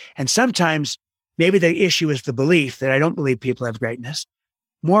belief. And sometimes maybe the issue is the belief that I don't believe people have greatness.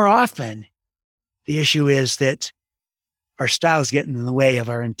 More often, the issue is that our styles get in the way of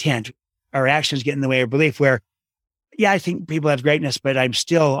our intent. Our actions get in the way of belief, where, yeah, I think people have greatness, but I'm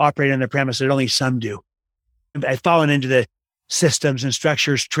still operating on the premise that only some do. I've fallen into the systems and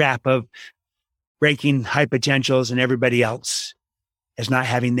structures trap of ranking high potentials and everybody else as not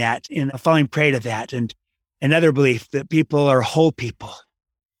having that, and falling prey to that. And another belief that people are whole people,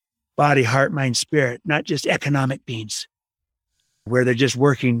 body, heart, mind, spirit, not just economic beings, where they're just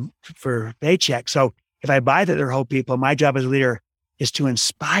working for paycheck. So if I buy that they're whole people, my job as a leader is to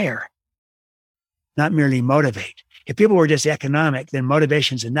inspire, not merely motivate. If people were just economic, then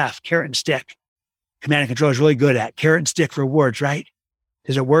motivation's enough. Carrot and stick. Command and control is really good at carrot and stick rewards, right?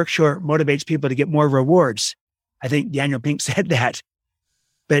 Does it work? Sure, it motivates people to get more rewards. I think Daniel Pink said that.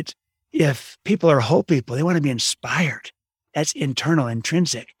 But if people are whole people, they want to be inspired. That's internal,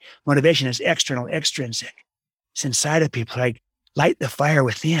 intrinsic. Motivation is external, extrinsic. It's inside of people. Like light the fire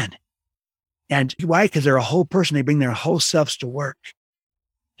within. And why? Because they're a whole person. They bring their whole selves to work.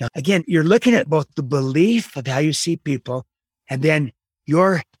 Now, again, you're looking at both the belief of how you see people and then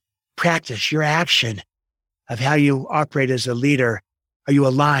your practice, your action of how you operate as a leader. Are you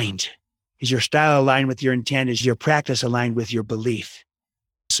aligned? Is your style aligned with your intent? Is your practice aligned with your belief?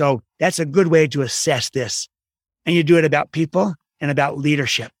 So that's a good way to assess this. And you do it about people and about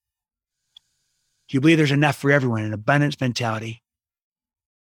leadership. Do you believe there's enough for everyone, an abundance mentality,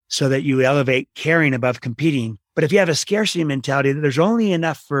 so that you elevate caring above competing? But if you have a scarcity mentality, that there's only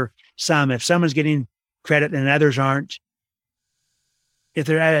enough for some, if someone's getting credit and others aren't, if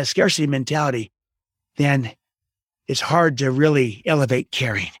they're at a scarcity mentality, then it's hard to really elevate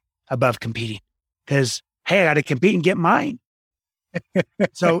caring above competing because, hey, I got to compete and get mine.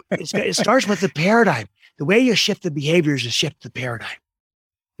 So it starts with the paradigm. The way you shift the behaviors is shift the paradigm.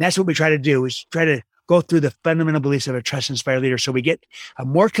 And that's what we try to do, is try to go through the fundamental beliefs of a trust-inspired leader so we get a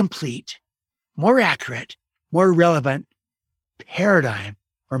more complete, more accurate, more relevant paradigm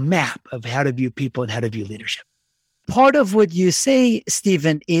or map of how to view people and how to view leadership. Part of what you say,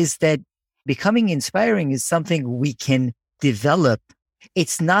 Stephen, is that becoming inspiring is something we can develop.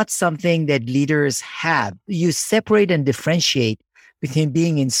 It's not something that leaders have. You separate and differentiate between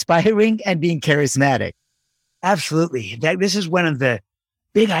being inspiring and being charismatic. Absolutely. In fact, this is one of the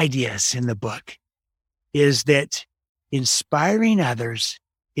big ideas in the book, is that inspiring others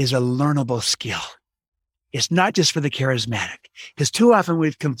is a learnable skill. It's not just for the charismatic, because too often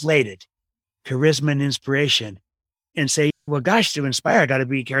we've conflated charisma and inspiration and say, well, gosh, to inspire, I got to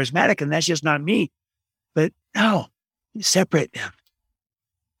be charismatic, and that's just not me. But no, you separate them.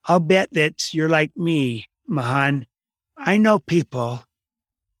 I'll bet that you're like me, Mahan. I know people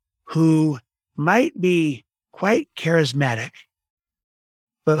who might be quite charismatic,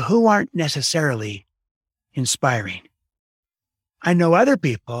 but who aren't necessarily inspiring. I know other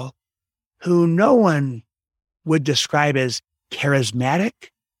people who no one would describe as charismatic,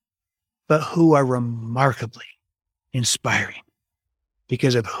 but who are remarkably inspiring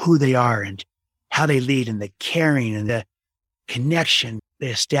because of who they are and how they lead and the caring and the connection they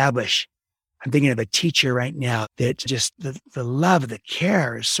establish. I'm thinking of a teacher right now that just the love, the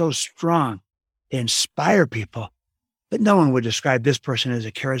care is so strong. They inspire people, but no one would describe this person as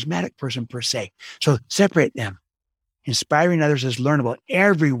a charismatic person per se. So separate them. Inspiring others is learnable.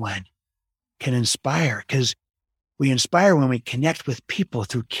 Everyone can inspire because we inspire when we connect with people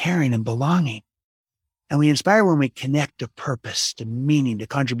through caring and belonging. And we inspire when we connect to purpose, to meaning, to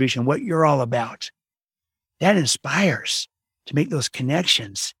contribution, what you're all about. That inspires to make those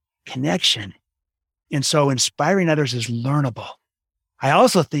connections, connection. And so inspiring others is learnable. I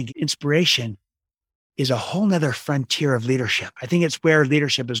also think inspiration is a whole nother frontier of leadership. I think it's where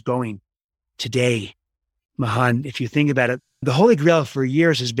leadership is going today, Mahan. If you think about it, the Holy Grail for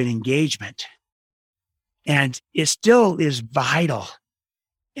years has been engagement. And it still is vital.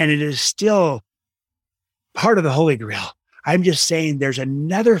 And it is still part of the Holy Grail. I'm just saying there's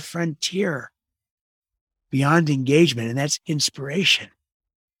another frontier beyond engagement, and that's inspiration.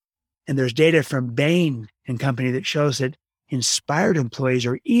 And there's data from Bain and company that shows that inspired employees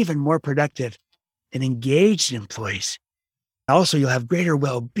are even more productive than engaged employees. Also, you'll have greater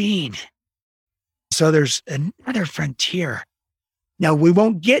well-being. So there's another frontier. Now, we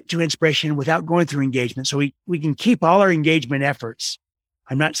won't get to inspiration without going through engagement. So we can keep all our engagement efforts.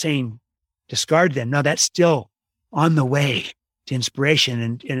 I'm not saying discard them. No, that's still on the way to inspiration,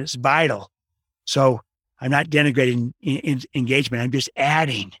 and it's vital. So I'm not denigrating engagement. I'm just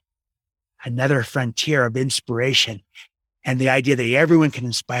adding another frontier of inspiration and the idea that everyone can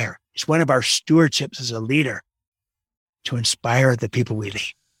inspire. It's one of our stewardships as a leader to inspire the people we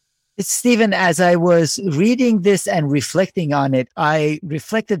lead. Stephen, as I was reading this and reflecting on it, I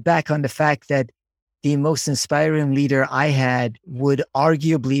reflected back on the fact that the most inspiring leader I had would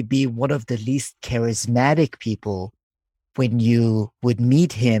arguably be one of the least charismatic people. When you would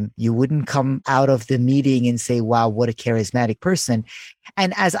meet him, you wouldn't come out of the meeting and say, wow, what a charismatic person.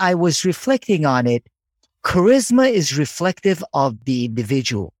 And as I was reflecting on it, charisma is reflective of the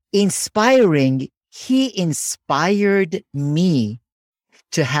individual. Inspiring, he inspired me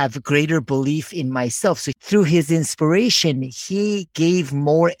to have greater belief in myself. So through his inspiration, he gave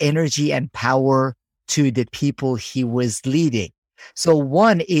more energy and power to the people he was leading. So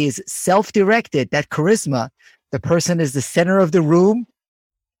one is self-directed, that charisma. The person is the center of the room.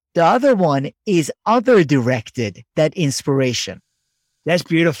 The other one is other-directed, that inspiration. That's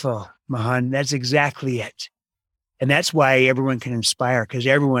beautiful, Mahan. That's exactly it. And that's why everyone can inspire, because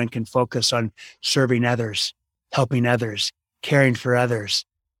everyone can focus on serving others, helping others, caring for others,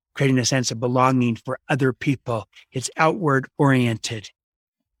 creating a sense of belonging for other people. It's outward oriented.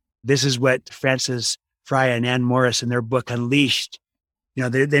 This is what Frances Fry and Ann Morris in their book Unleashed,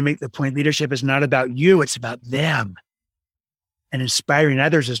 they make the point, leadership is not about you, it's about them. And inspiring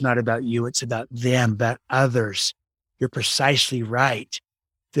others is not about you, it's about them, about others. You're precisely right.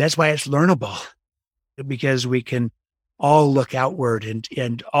 That's why it's learnable, because we can all look outward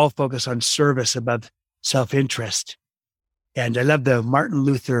and all focus on service above self-interest. And I love the Martin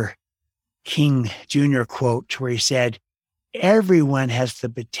Luther King Jr. quote where he said, everyone has the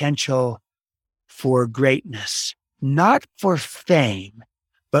potential for greatness, not for fame,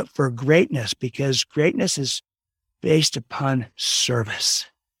 but for greatness, because greatness is based upon service.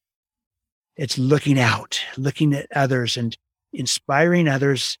 It's looking out, looking at others, and inspiring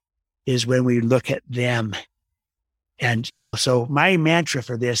others is when we look at them And so my mantra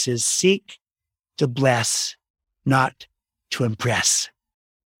for this is seek to bless, not to impress.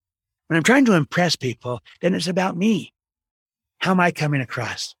 When I'm trying to impress people, then it's about me. How am I coming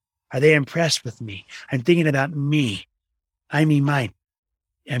across? Are they impressed with me? I'm thinking about me. I mean mine.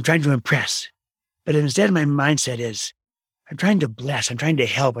 I'm trying to impress. But instead, my mindset is, I'm trying to bless. I'm trying to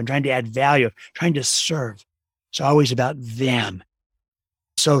help. I'm trying to add value. I'm trying to serve. It's always about them.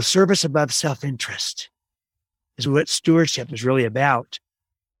 So service above self-interest is what stewardship is really about.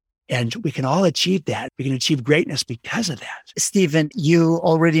 And we can all achieve that. We can achieve greatness because of that. Stephen, you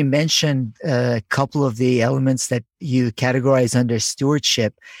already mentioned a couple of the elements that you categorize under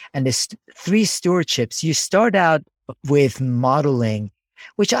stewardship. And there's three stewardships. You start out with modeling,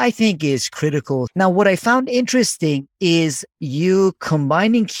 which I think is critical. Now, what I found interesting is you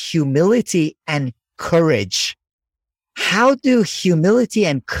combining humility and courage. How do humility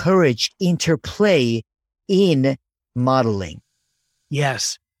and courage interplay in modeling?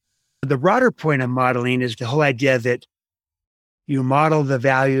 Yes. The broader point of modeling is the whole idea that you model the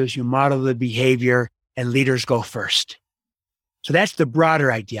values, you model the behavior, and leaders go first. So that's the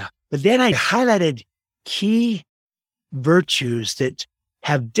broader idea. But then I highlighted key virtues that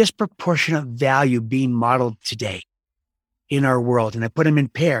have disproportionate value being modeled today in our world. And I put them in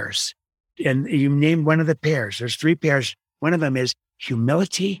pairs. And you named one of the pairs. There's three pairs. One of them is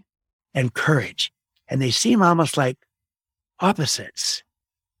humility and courage. And they seem almost like opposites.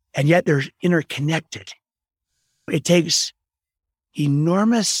 And yet they're interconnected. It takes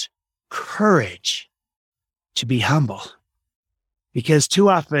enormous courage to be humble, because too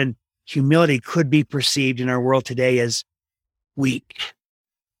often humility could be perceived in our world today as weak,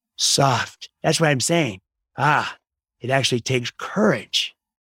 soft. That's what I'm saying. It actually takes courage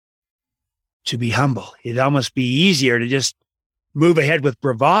to be humble. It'd almost be easier to just move ahead with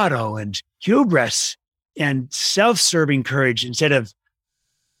bravado and hubris and self-serving courage instead of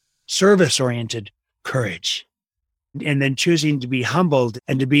service-oriented courage. And then choosing to be humbled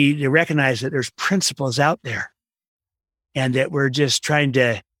and to recognize that there's principles out there and that we're just trying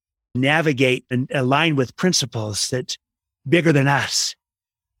to navigate and align with principles that's bigger than us.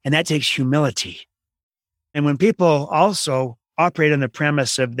 And that takes humility. And when people also operate on the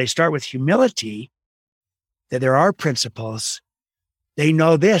premise of they start with humility, that there are principles, they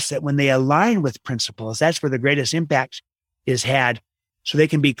know this, that when they align with principles, that's where the greatest impact is had. So they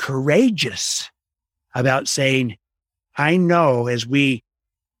can be courageous about saying, I know as we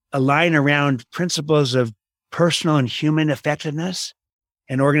align around principles of personal and human effectiveness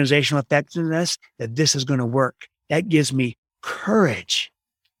and organizational effectiveness, that this is going to work. That gives me courage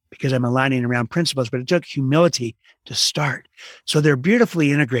because I'm aligning around principles, but it took humility to start. So they're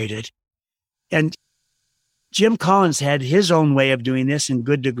beautifully integrated. And Jim Collins had his own way of doing this in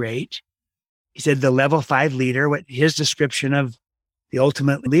Good to Great. He said the level 5 leader, what his description of the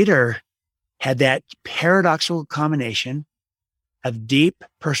ultimate leader, had that paradoxical combination of deep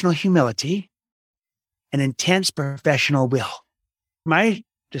personal humility and intense professional will. My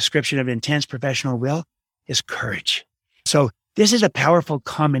description of intense professional will is courage. So this is a powerful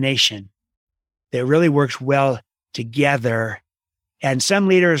combination that really works well together. And some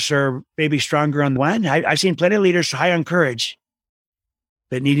leaders are maybe stronger on one. I've seen plenty of leaders high on courage,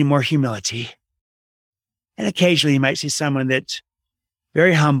 but needing more humility. And occasionally you might see someone that's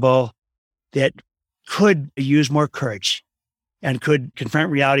very humble, that could use more courage and could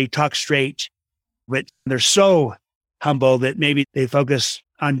confront reality, talk straight, but they're so humble that maybe they focus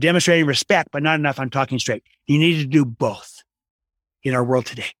on demonstrating respect, but not enough on talking straight. You need to do both in our world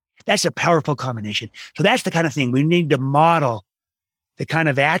today. That's a powerful combination. So that's the kind of thing we need to model, the kind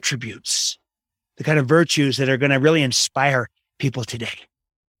of attributes, the kind of virtues that are going to really inspire people today.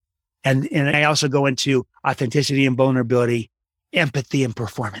 And I also go into authenticity and vulnerability, empathy and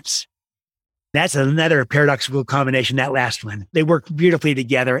performance. That's another paradoxical combination, that last one. They work beautifully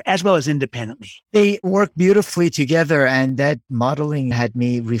together as well as independently. They work beautifully together, and that modeling had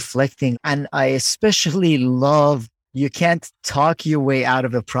me reflecting. And I especially love, you can't talk your way out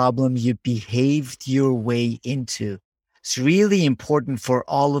of a problem, you behaved your way into. It's really important for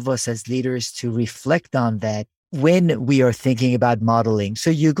all of us as leaders to reflect on that when we are thinking about modeling. So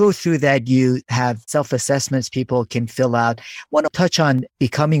you go through that, you have self-assessments people can fill out. I want to touch on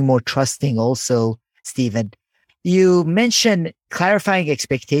becoming more trusting also, Stephen. You mentioned clarifying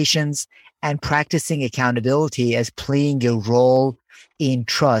expectations and practicing accountability as playing a role in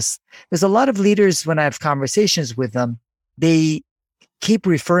trust. There's a lot of leaders, when I have conversations with them, they keep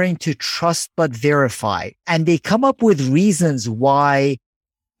referring to trust but verify. And they come up with reasons why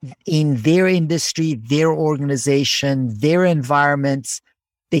in their industry, their organization, their environments,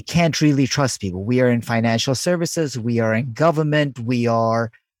 they can't really trust people. We are in financial services, we are in government, we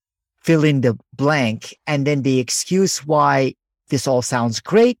are fill in the blank. And then the excuse why this all sounds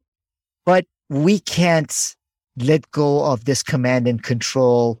great, but we can't let go of this command and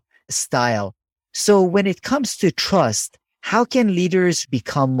control style. So when it comes to trust, how can leaders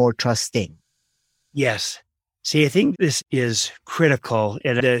become more trusting? Yes. See, I think this is critical.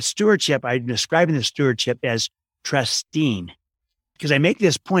 And the stewardship, I'm describing the stewardship as trusting, because I make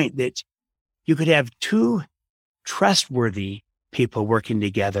this point that you could have two trustworthy people working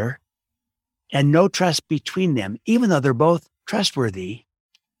together and no trust between them, even though they're both trustworthy,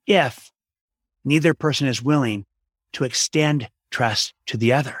 if neither person is willing to extend trust to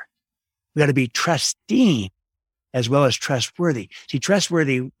the other. We got to be trusting as well as trustworthy. See,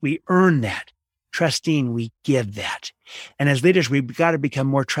 trustworthy, we earn that. Trusting, we give that. And as leaders, we've got to become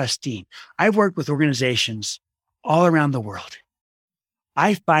more trusting. I've worked with organizations all around the world.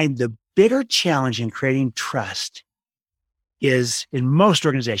 I find the bigger challenge in creating trust is in most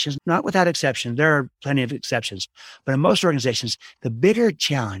organizations, not without exception, there are plenty of exceptions, but in most organizations, the bigger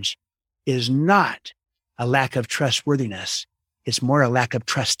challenge is not a lack of trustworthiness. It's more a lack of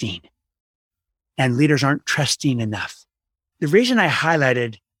trusting. And leaders aren't trusting enough. The reason I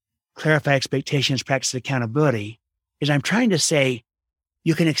highlighted clarify expectations, practice accountability is I'm trying to say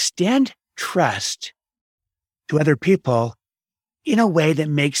you can extend trust to other people in a way that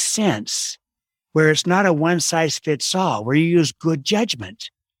makes sense, where it's not a one size fits all, where you use good judgment.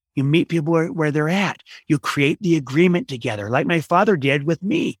 You meet people where they're at. You create the agreement together, like my father did with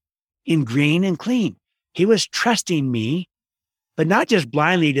me in Green and Clean. He was trusting me, but not just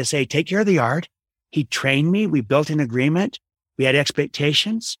blindly to say, take care of the yard. He trained me. We built an agreement. We had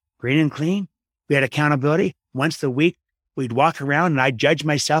expectations, Green and Clean. We had accountability. Once a week, we'd walk around and I'd judge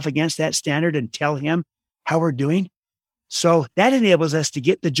myself against that standard and tell him how we're doing. So that enables us to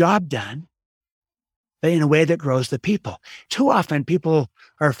get the job done, but in a way that grows the people. Too often, people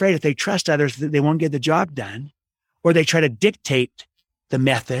are afraid if they trust others that they won't get the job done, or they try to dictate the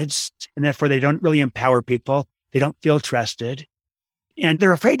methods, and therefore they don't really empower people. They don't feel trusted, and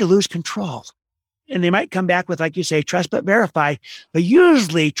they're afraid to lose control. And they might come back with, like you say, trust but verify, but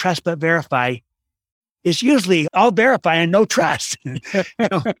usually trust but verify is usually I'll verify and no trust.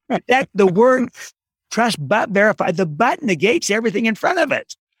 That the word trust but verify, the but negates everything in front of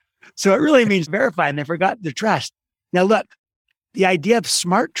it. So it really means verify, and they forgot the trust. Now look, the idea of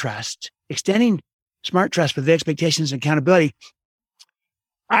smart trust, extending smart trust with the expectations and accountability,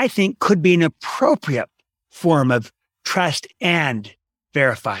 I think could be an appropriate form of trust and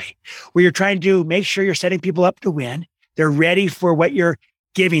verify, where you're trying to make sure you're setting people up to win. They're ready for what you're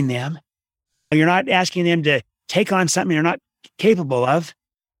giving them. You're not asking them to take on something you're not capable of.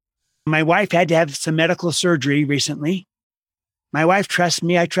 My wife had to have some medical surgery recently. My wife trusts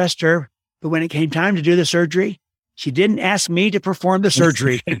me, I trust her. But when it came time to do the surgery, she didn't ask me to perform the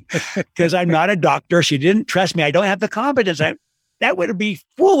surgery because I'm not a doctor. She didn't trust me. I don't have the competence. That would be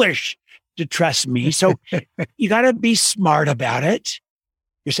foolish to trust me. So you got to be smart about it.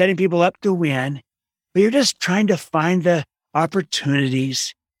 You're setting people up to win, but you're just trying to find the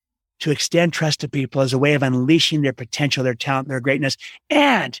opportunities to extend trust to people as a way of unleashing their potential, their talent, their greatness,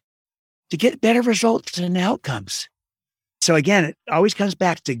 and to get better results and outcomes. So again, it always comes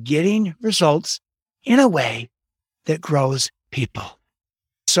back to getting results in a way that grows people.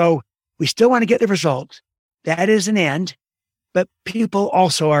 So we still want to get the result. That is an end, but people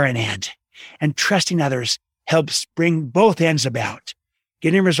also are an end. And trusting others helps bring both ends about,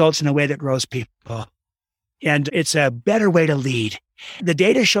 getting results in a way that grows people. And it's a better way to lead. The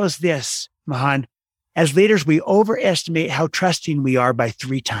data shows this, Mahan. As leaders, we overestimate how trusting we are by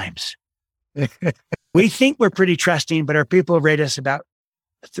 3 times. We think we're pretty trusting, but our people rate us about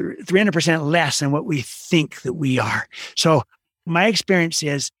 300% less than what we think that we are. So my experience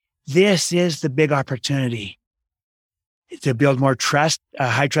is this is the big opportunity to build more trust. A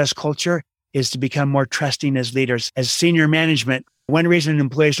high trust culture is to become more trusting as leaders, as senior management. One reason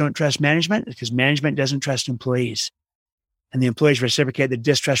employees don't trust management is because management doesn't trust employees. And the employees reciprocate the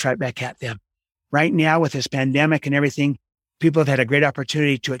distrust right back at them. Right now, with this pandemic and everything, people have had a great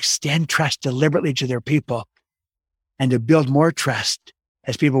opportunity to extend trust deliberately to their people and to build more trust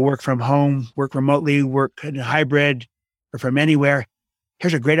as people work from home, work remotely, work in a hybrid, or from anywhere.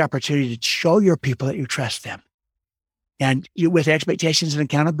 Here's a great opportunity to show your people that you trust them. And with expectations and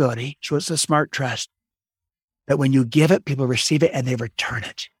accountability, so it's a smart trust. But when you give it, people receive it and they return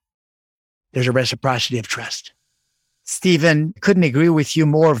it. There's a reciprocity of trust. Stephen, couldn't agree with you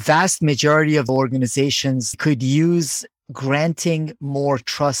more. Vast majority of organizations could use granting more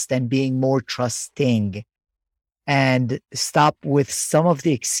trust and being more trusting. and stop with some of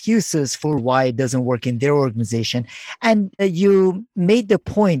the excuses for why it doesn't work in their organization. And you made the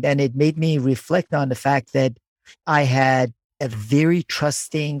point, and it made me reflect on the fact that I had a very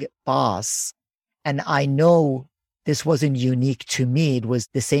trusting boss. And I know this wasn't unique to me. It was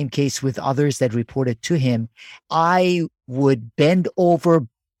the same case with others that reported to him. I would bend over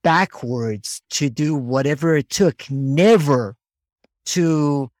backwards to do whatever it took, never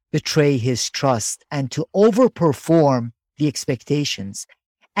to betray his trust and to overperform the expectations.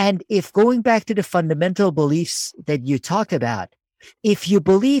 And if going back to the fundamental beliefs that you talk about, if you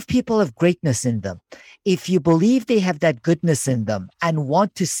believe people have greatness in them, if you believe they have that goodness in them and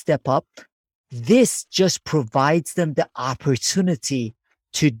want to step up, this just provides them the opportunity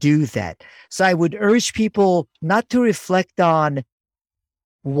to do that. So I would urge people not to reflect on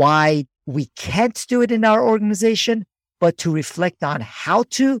why we can't do it in our organization, but to reflect on how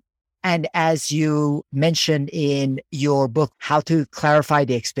to. And as you mentioned in your book, how to clarify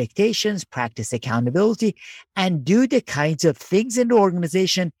the expectations, practice accountability, and do the kinds of things in the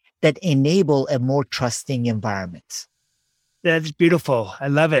organization that enable a more trusting environment. That's beautiful. I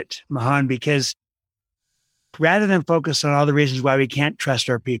love it, Mahan, because rather than focus on all the reasons why we can't trust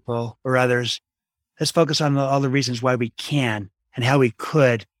our people or others, let's focus on all the reasons why we can and how we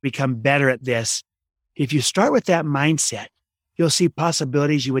could become better at this. If you start with that mindset, you'll see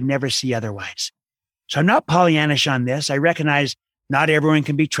possibilities you would never see otherwise. So I'm not Pollyannish on this. I recognize not everyone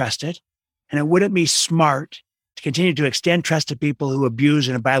can be trusted, and it wouldn't be smart to continue to extend trust to people who abuse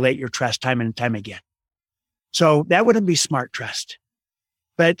and violate your trust time and time again. So that wouldn't be smart trust.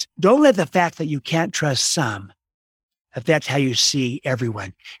 But don't let the fact that you can't trust some affect how you see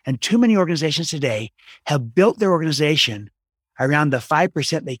everyone. And too many organizations today have built their organization around the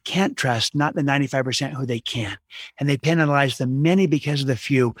 5% they can't trust, not the 95% who they can. And they penalize the many because of the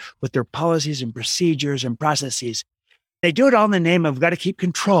few with their policies and procedures and processes. They do it all in the name of got to keep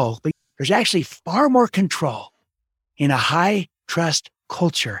control. But there's actually far more control in a high trust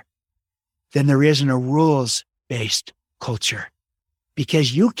culture than there is in a rules-based culture,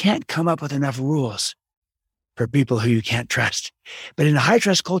 because you can't come up with enough rules for people who you can't trust. But in a high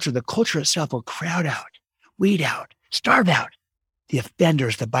trust culture, the culture itself will crowd out, weed out, starve out the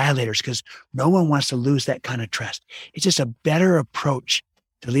offenders, the violators, because no one wants to lose that kind of trust. It's just a better approach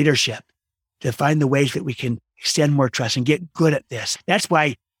to leadership to find the ways that we can extend more trust and get good at this. That's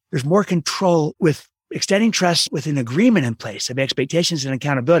why there's more control with extending trust with an agreement in place of expectations and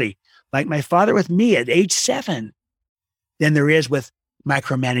accountability, like my father with me at age 7, than there is with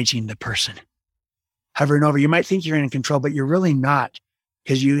micromanaging the person. Hovering over, you might think you're in control, but you're really not,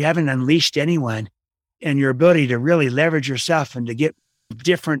 because you haven't unleashed anyone, and your ability to really leverage yourself and to get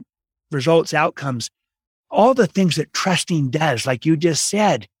different results, outcomes, all the things that trusting does, like you just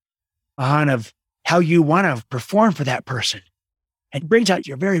said, Mahan, of how you want to perform for that person. It brings out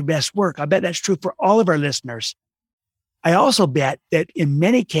your very best work. I bet that's true for all of our listeners. I also bet that in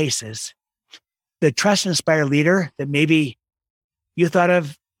many cases, the trust and inspire leader that maybe you thought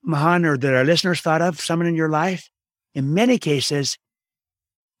of, Mahan, or that our listeners thought of, someone in your life, in many cases,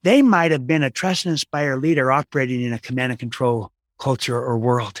 they might have been a trust and inspire leader operating in a command and control culture or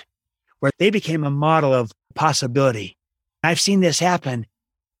world where they became a model of possibility. I've seen this happen,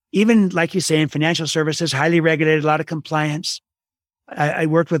 even like you say, in financial services, highly regulated, a lot of compliance. I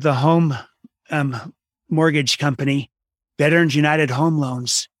worked with a home mortgage company, Veterans United Home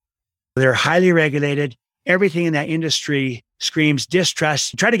Loans. They're highly regulated. Everything in that industry screams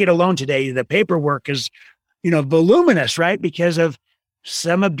distrust. Try to get a loan today. The paperwork is, voluminous, right? Because of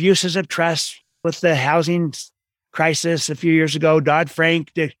some abuses of trust with the housing crisis a few years ago,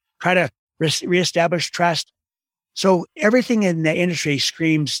 Dodd-Frank, to try to reestablish trust. So everything in the industry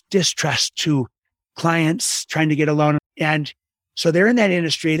screams distrust to clients trying to get a loan. And so they're in that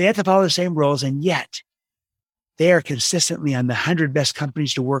industry. They have to follow the same rules. And yet they are consistently on the 100 best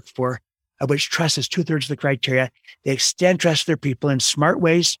companies to work for, of which trust is 2/3 of the criteria. They extend trust to their people in smart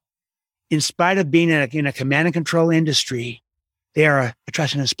ways. In spite of being in a command and control industry, they are a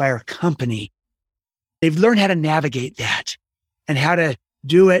trust and inspire company. They've learned how to navigate that and how to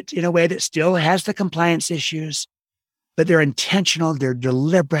do it in a way that still has the compliance issues, but they're intentional, they're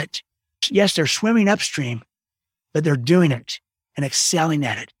deliberate. Yes, they're swimming upstream, but they're doing it and excelling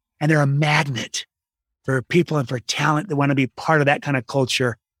at it. And they're a magnet for people and for talent that want to be part of that kind of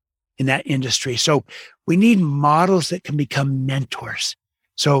culture in that industry. So we need models that can become mentors.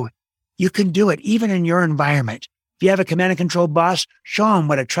 So you can do it even in your environment. If you have a command and control boss, show them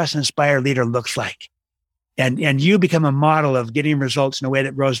what a trust and inspire leader looks like. And you become a model of getting results in a way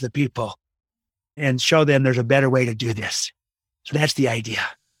that grows the people, and show them there's a better way to do this. So that's the idea.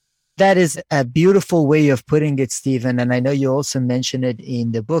 That is a beautiful way of putting it, Stephen. And I know you also mentioned it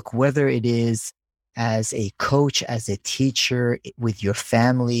in the book, whether it is as a coach, as a teacher, with your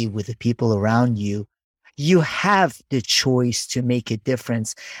family, with the people around you, you have the choice to make a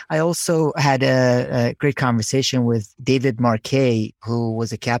difference. I also had a great conversation with David Marquet, who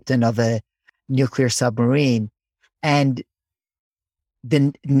was a captain of a nuclear submarine. And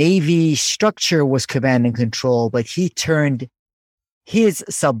the Navy structure was command and control, but he turned his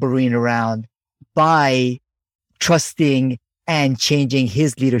submarine around by trusting and changing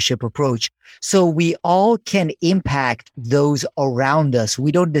his leadership approach. So we all can impact those around us.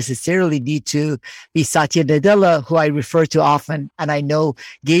 We don't necessarily need to be Satya Nadella, who I refer to often, and I know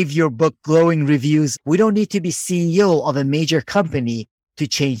gave your book glowing reviews. We don't need to be CEO of a major company to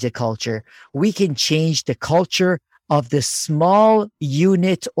change the culture. We can change the culture of the small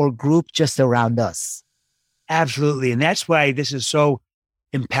unit or group just around us. Absolutely. And that's why this is so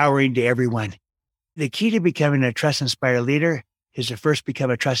empowering to everyone. The key to becoming a trust inspired leader is to first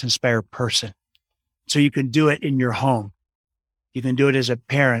become a trust inspired person. So you can do it in your home. You can do it as a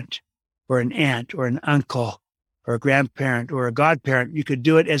parent or an aunt or an uncle or a grandparent or a godparent. You could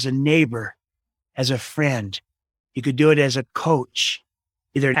do it as a neighbor, as a friend. You could do it as a coach,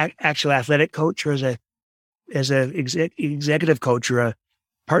 either an actual athletic coach or as a executive coach or a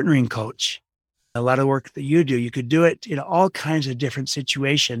partnering coach. A lot of work that you do, you could do it in all kinds of different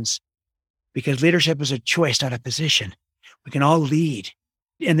situations, because leadership is a choice, not a position. We can all lead.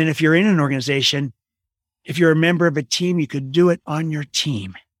 And then if you're in an organization, if you're a member of a team, you could do it on your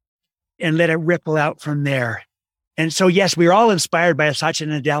team and let it ripple out from there. And so, yes, we're all inspired by Satya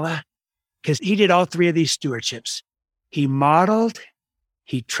Nadella because he did all three of these stewardships. He modeled,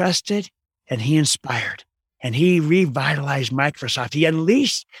 he trusted, and he inspired. And he revitalized Microsoft. He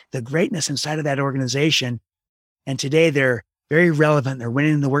unleashed the greatness inside of that organization. And today they're very relevant. They're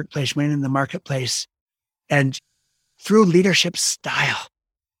winning in the workplace, winning in the marketplace. And through leadership style,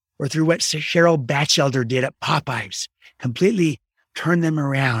 or through what Cheryl Batchelder did at Popeyes, completely turned them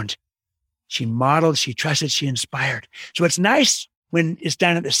around. She modeled, she trusted, she inspired. So it's nice when it's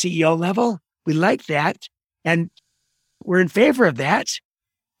done at the CEO level. We like that. And we're in favor of that.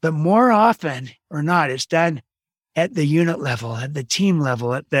 But more often or not, it's done at the unit level, at the team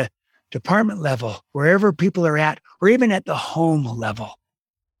level, at the department level, wherever people are at, or even at the home level.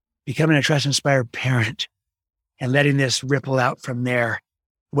 Becoming a trust-inspired parent and letting this ripple out from there.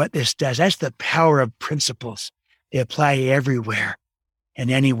 What this does, that's the power of principles. They apply everywhere and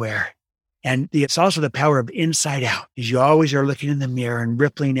anywhere. And it's also the power of inside out, as you always are looking in the mirror and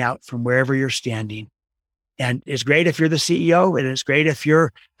rippling out from wherever you're standing. And it's great if you're the CEO, and it's great if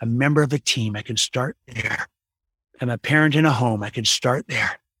you're a member of a team. I can start there. I'm a parent in a home. I can start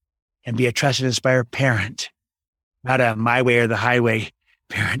there and be a trusted, inspired parent, not a my way or the highway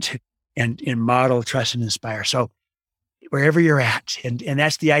parent, and model, trust, and inspire. So wherever you're at, and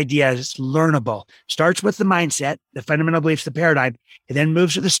that's the idea, it's learnable. Starts with the mindset, the fundamental beliefs, the paradigm, and then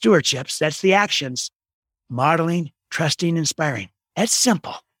moves to the stewardships. That's the actions, modeling, trusting, inspiring. That's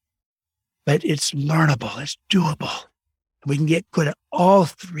simple. But it's learnable, it's doable. We can get good at all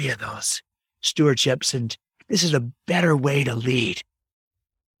three of those stewardships. And this is a better way to lead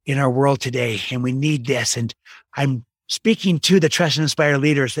in our world today. And we need this. And I'm speaking to the trust and inspire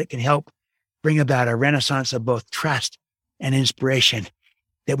leaders that can help bring about a renaissance of both trust and inspiration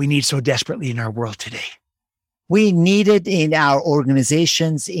that we need so desperately in our world today. We need it in our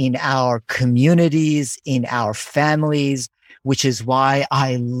organizations, in our communities, in our families, which is why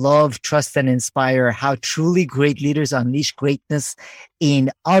I love Trust and Inspire, how truly great leaders unleash greatness in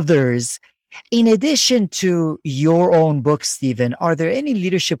others. In addition to your own book, Stephen, are there any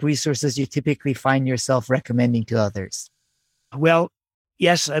leadership resources you typically find yourself recommending to others? Well,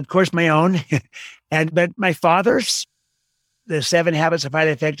 yes, of course, my own. But my father's, The 7 Habits of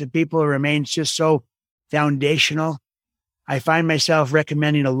Highly Effective People, remains just so foundational. I find myself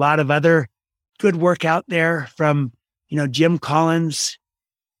recommending a lot of other good work out there, from Jim Collins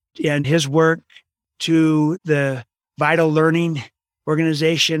and his work, to the Vital Learning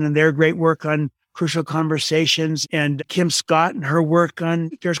organization and their great work on crucial conversations, and Kim Scott and her work on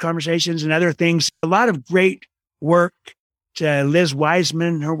fierce conversations and other things. A lot of great work. To Liz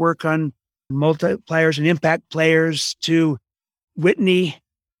Wiseman, her work on multipliers and impact players, to Whitney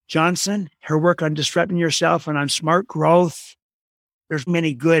Johnson, her work on disrupting yourself and on smart growth. There's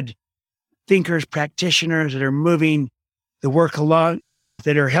many good thinkers, practitioners that are moving the work along,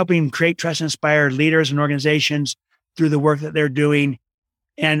 that are helping create trust-inspired leaders and organizations through the work that they're doing.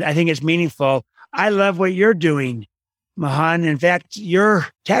 And I think it's meaningful. I love what you're doing, Mahan. In fact, your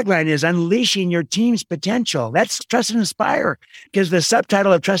tagline is unleashing your team's potential. That's Trust and Inspire, because the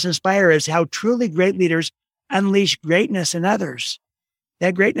subtitle of Trust and Inspire is how truly great leaders unleash greatness in others.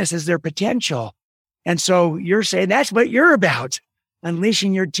 That greatness is their potential. And so you're saying that's what you're about,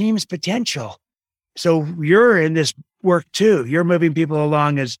 unleashing your team's potential. So you're in this work too. You're moving people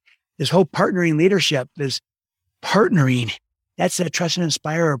along as this whole partnering leadership is partnering. That's a Trust and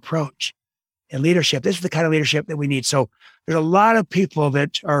Inspire approach. And leadership, this is the kind of leadership that we need. So there's a lot of people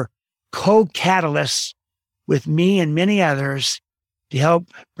that are co-catalysts with me and many others to help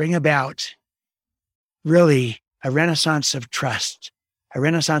bring about really a renaissance of trust, a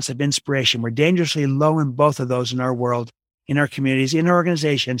renaissance of inspiration. We're dangerously low in both of those in our world, in our communities, in our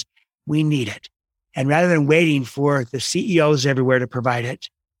organizations. We need it. And rather than waiting for the CEOs everywhere to provide it,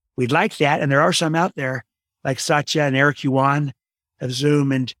 we'd like that. And there are some out there like Satya and Eric Yuan of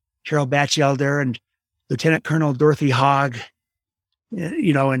Zoom and Carol Batchelder and Lieutenant Colonel Dorothy Hogg,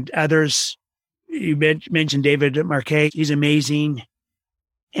 and others. You mentioned David Marquet. He's amazing.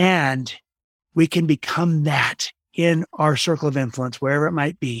 And we can become that in our circle of influence, wherever it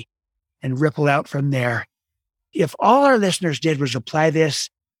might be, and ripple out from there. If all our listeners did was apply this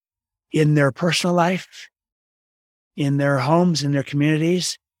in their personal life, in their homes, in their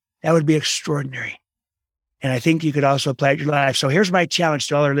communities, that would be extraordinary. And I think you could also apply it to your life. So here's my challenge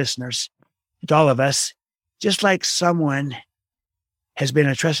to all our listeners, to all of us. Just like someone has been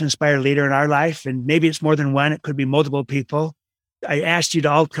a Trust and Inspire leader in our life, and maybe it's more than one, it could be multiple people. I asked you to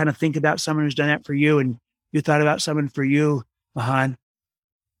all kind of think about someone who's done that for you, and you thought about someone for you, Mahan.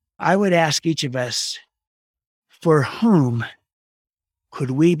 I would ask each of us, for whom could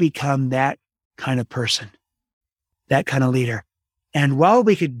we become that kind of person, that kind of leader? And while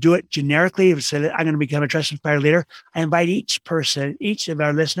we could do it generically, say that I'm going to become a Trust and Inspire leader, I invite each person, each of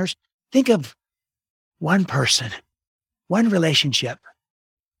our listeners, think of one person, one relationship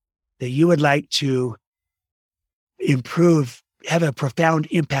that you would like to improve, have a profound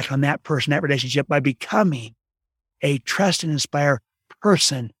impact on that person, that relationship, by becoming a Trust and Inspire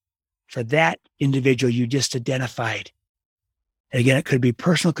person for that individual you just identified. And again, it could be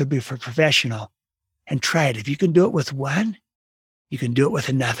personal, could be for professional. And try it. If you can do it with one, you can do it with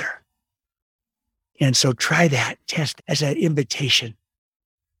another. And so try that test as an invitation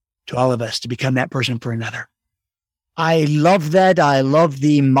to all of us to become that person for another. I love that. I love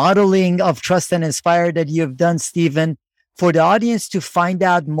the modeling of Trust and Inspire that you've done, Stephen. For the audience to find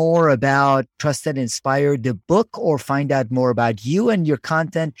out more about Trust and Inspire, the book, or find out more about you and your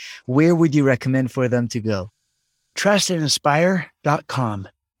content, where would you recommend for them to go? trustandinspire.com.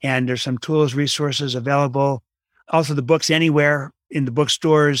 And there's some tools, resources available. Also the books anywhere in the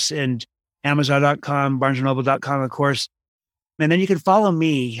bookstores and Amazon.com, BarnesandNoble.com, of course. And then you can follow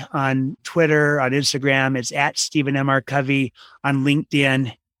me on Twitter, on Instagram. It's at Stephen M.R. Covey, on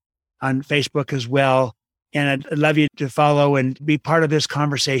LinkedIn, on Facebook as well. And I'd love you to follow and be part of this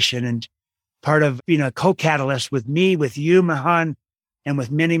conversation and part of being a co-catalyst with me, with you, Mahan, and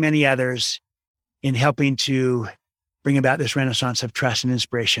with many, many others in helping to bring about this renaissance of trust and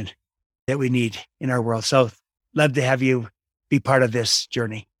inspiration that we need in our world. So love to have you be part of this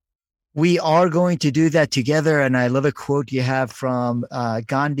journey. We are going to do that together. And I love a quote you have from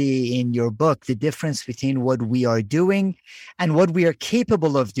Gandhi in your book: the difference between what we are doing and what we are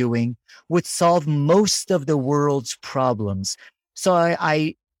capable of doing would solve most of the world's problems. So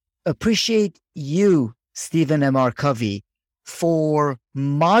I appreciate you, Stephen M.R. Covey, for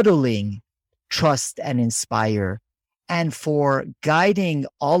modeling Trust and Inspire and for guiding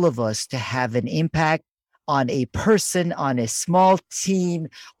all of us to have an impact on a person, on a small team,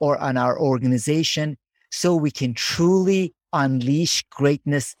 or on our organization, so we can truly unleash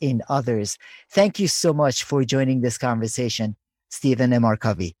greatness in others. Thank you so much for joining this conversation, Stephen M.R.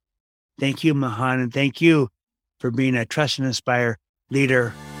 Covey. Thank you, Mahan, and thank you for being a Trust and Inspire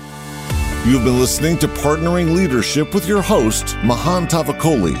leader. You've been listening to Partnering Leadership with your host, Mahan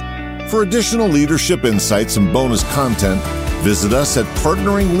Tavakoli. For additional leadership insights and bonus content, visit us at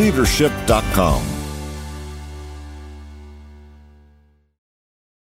partneringleadership.com.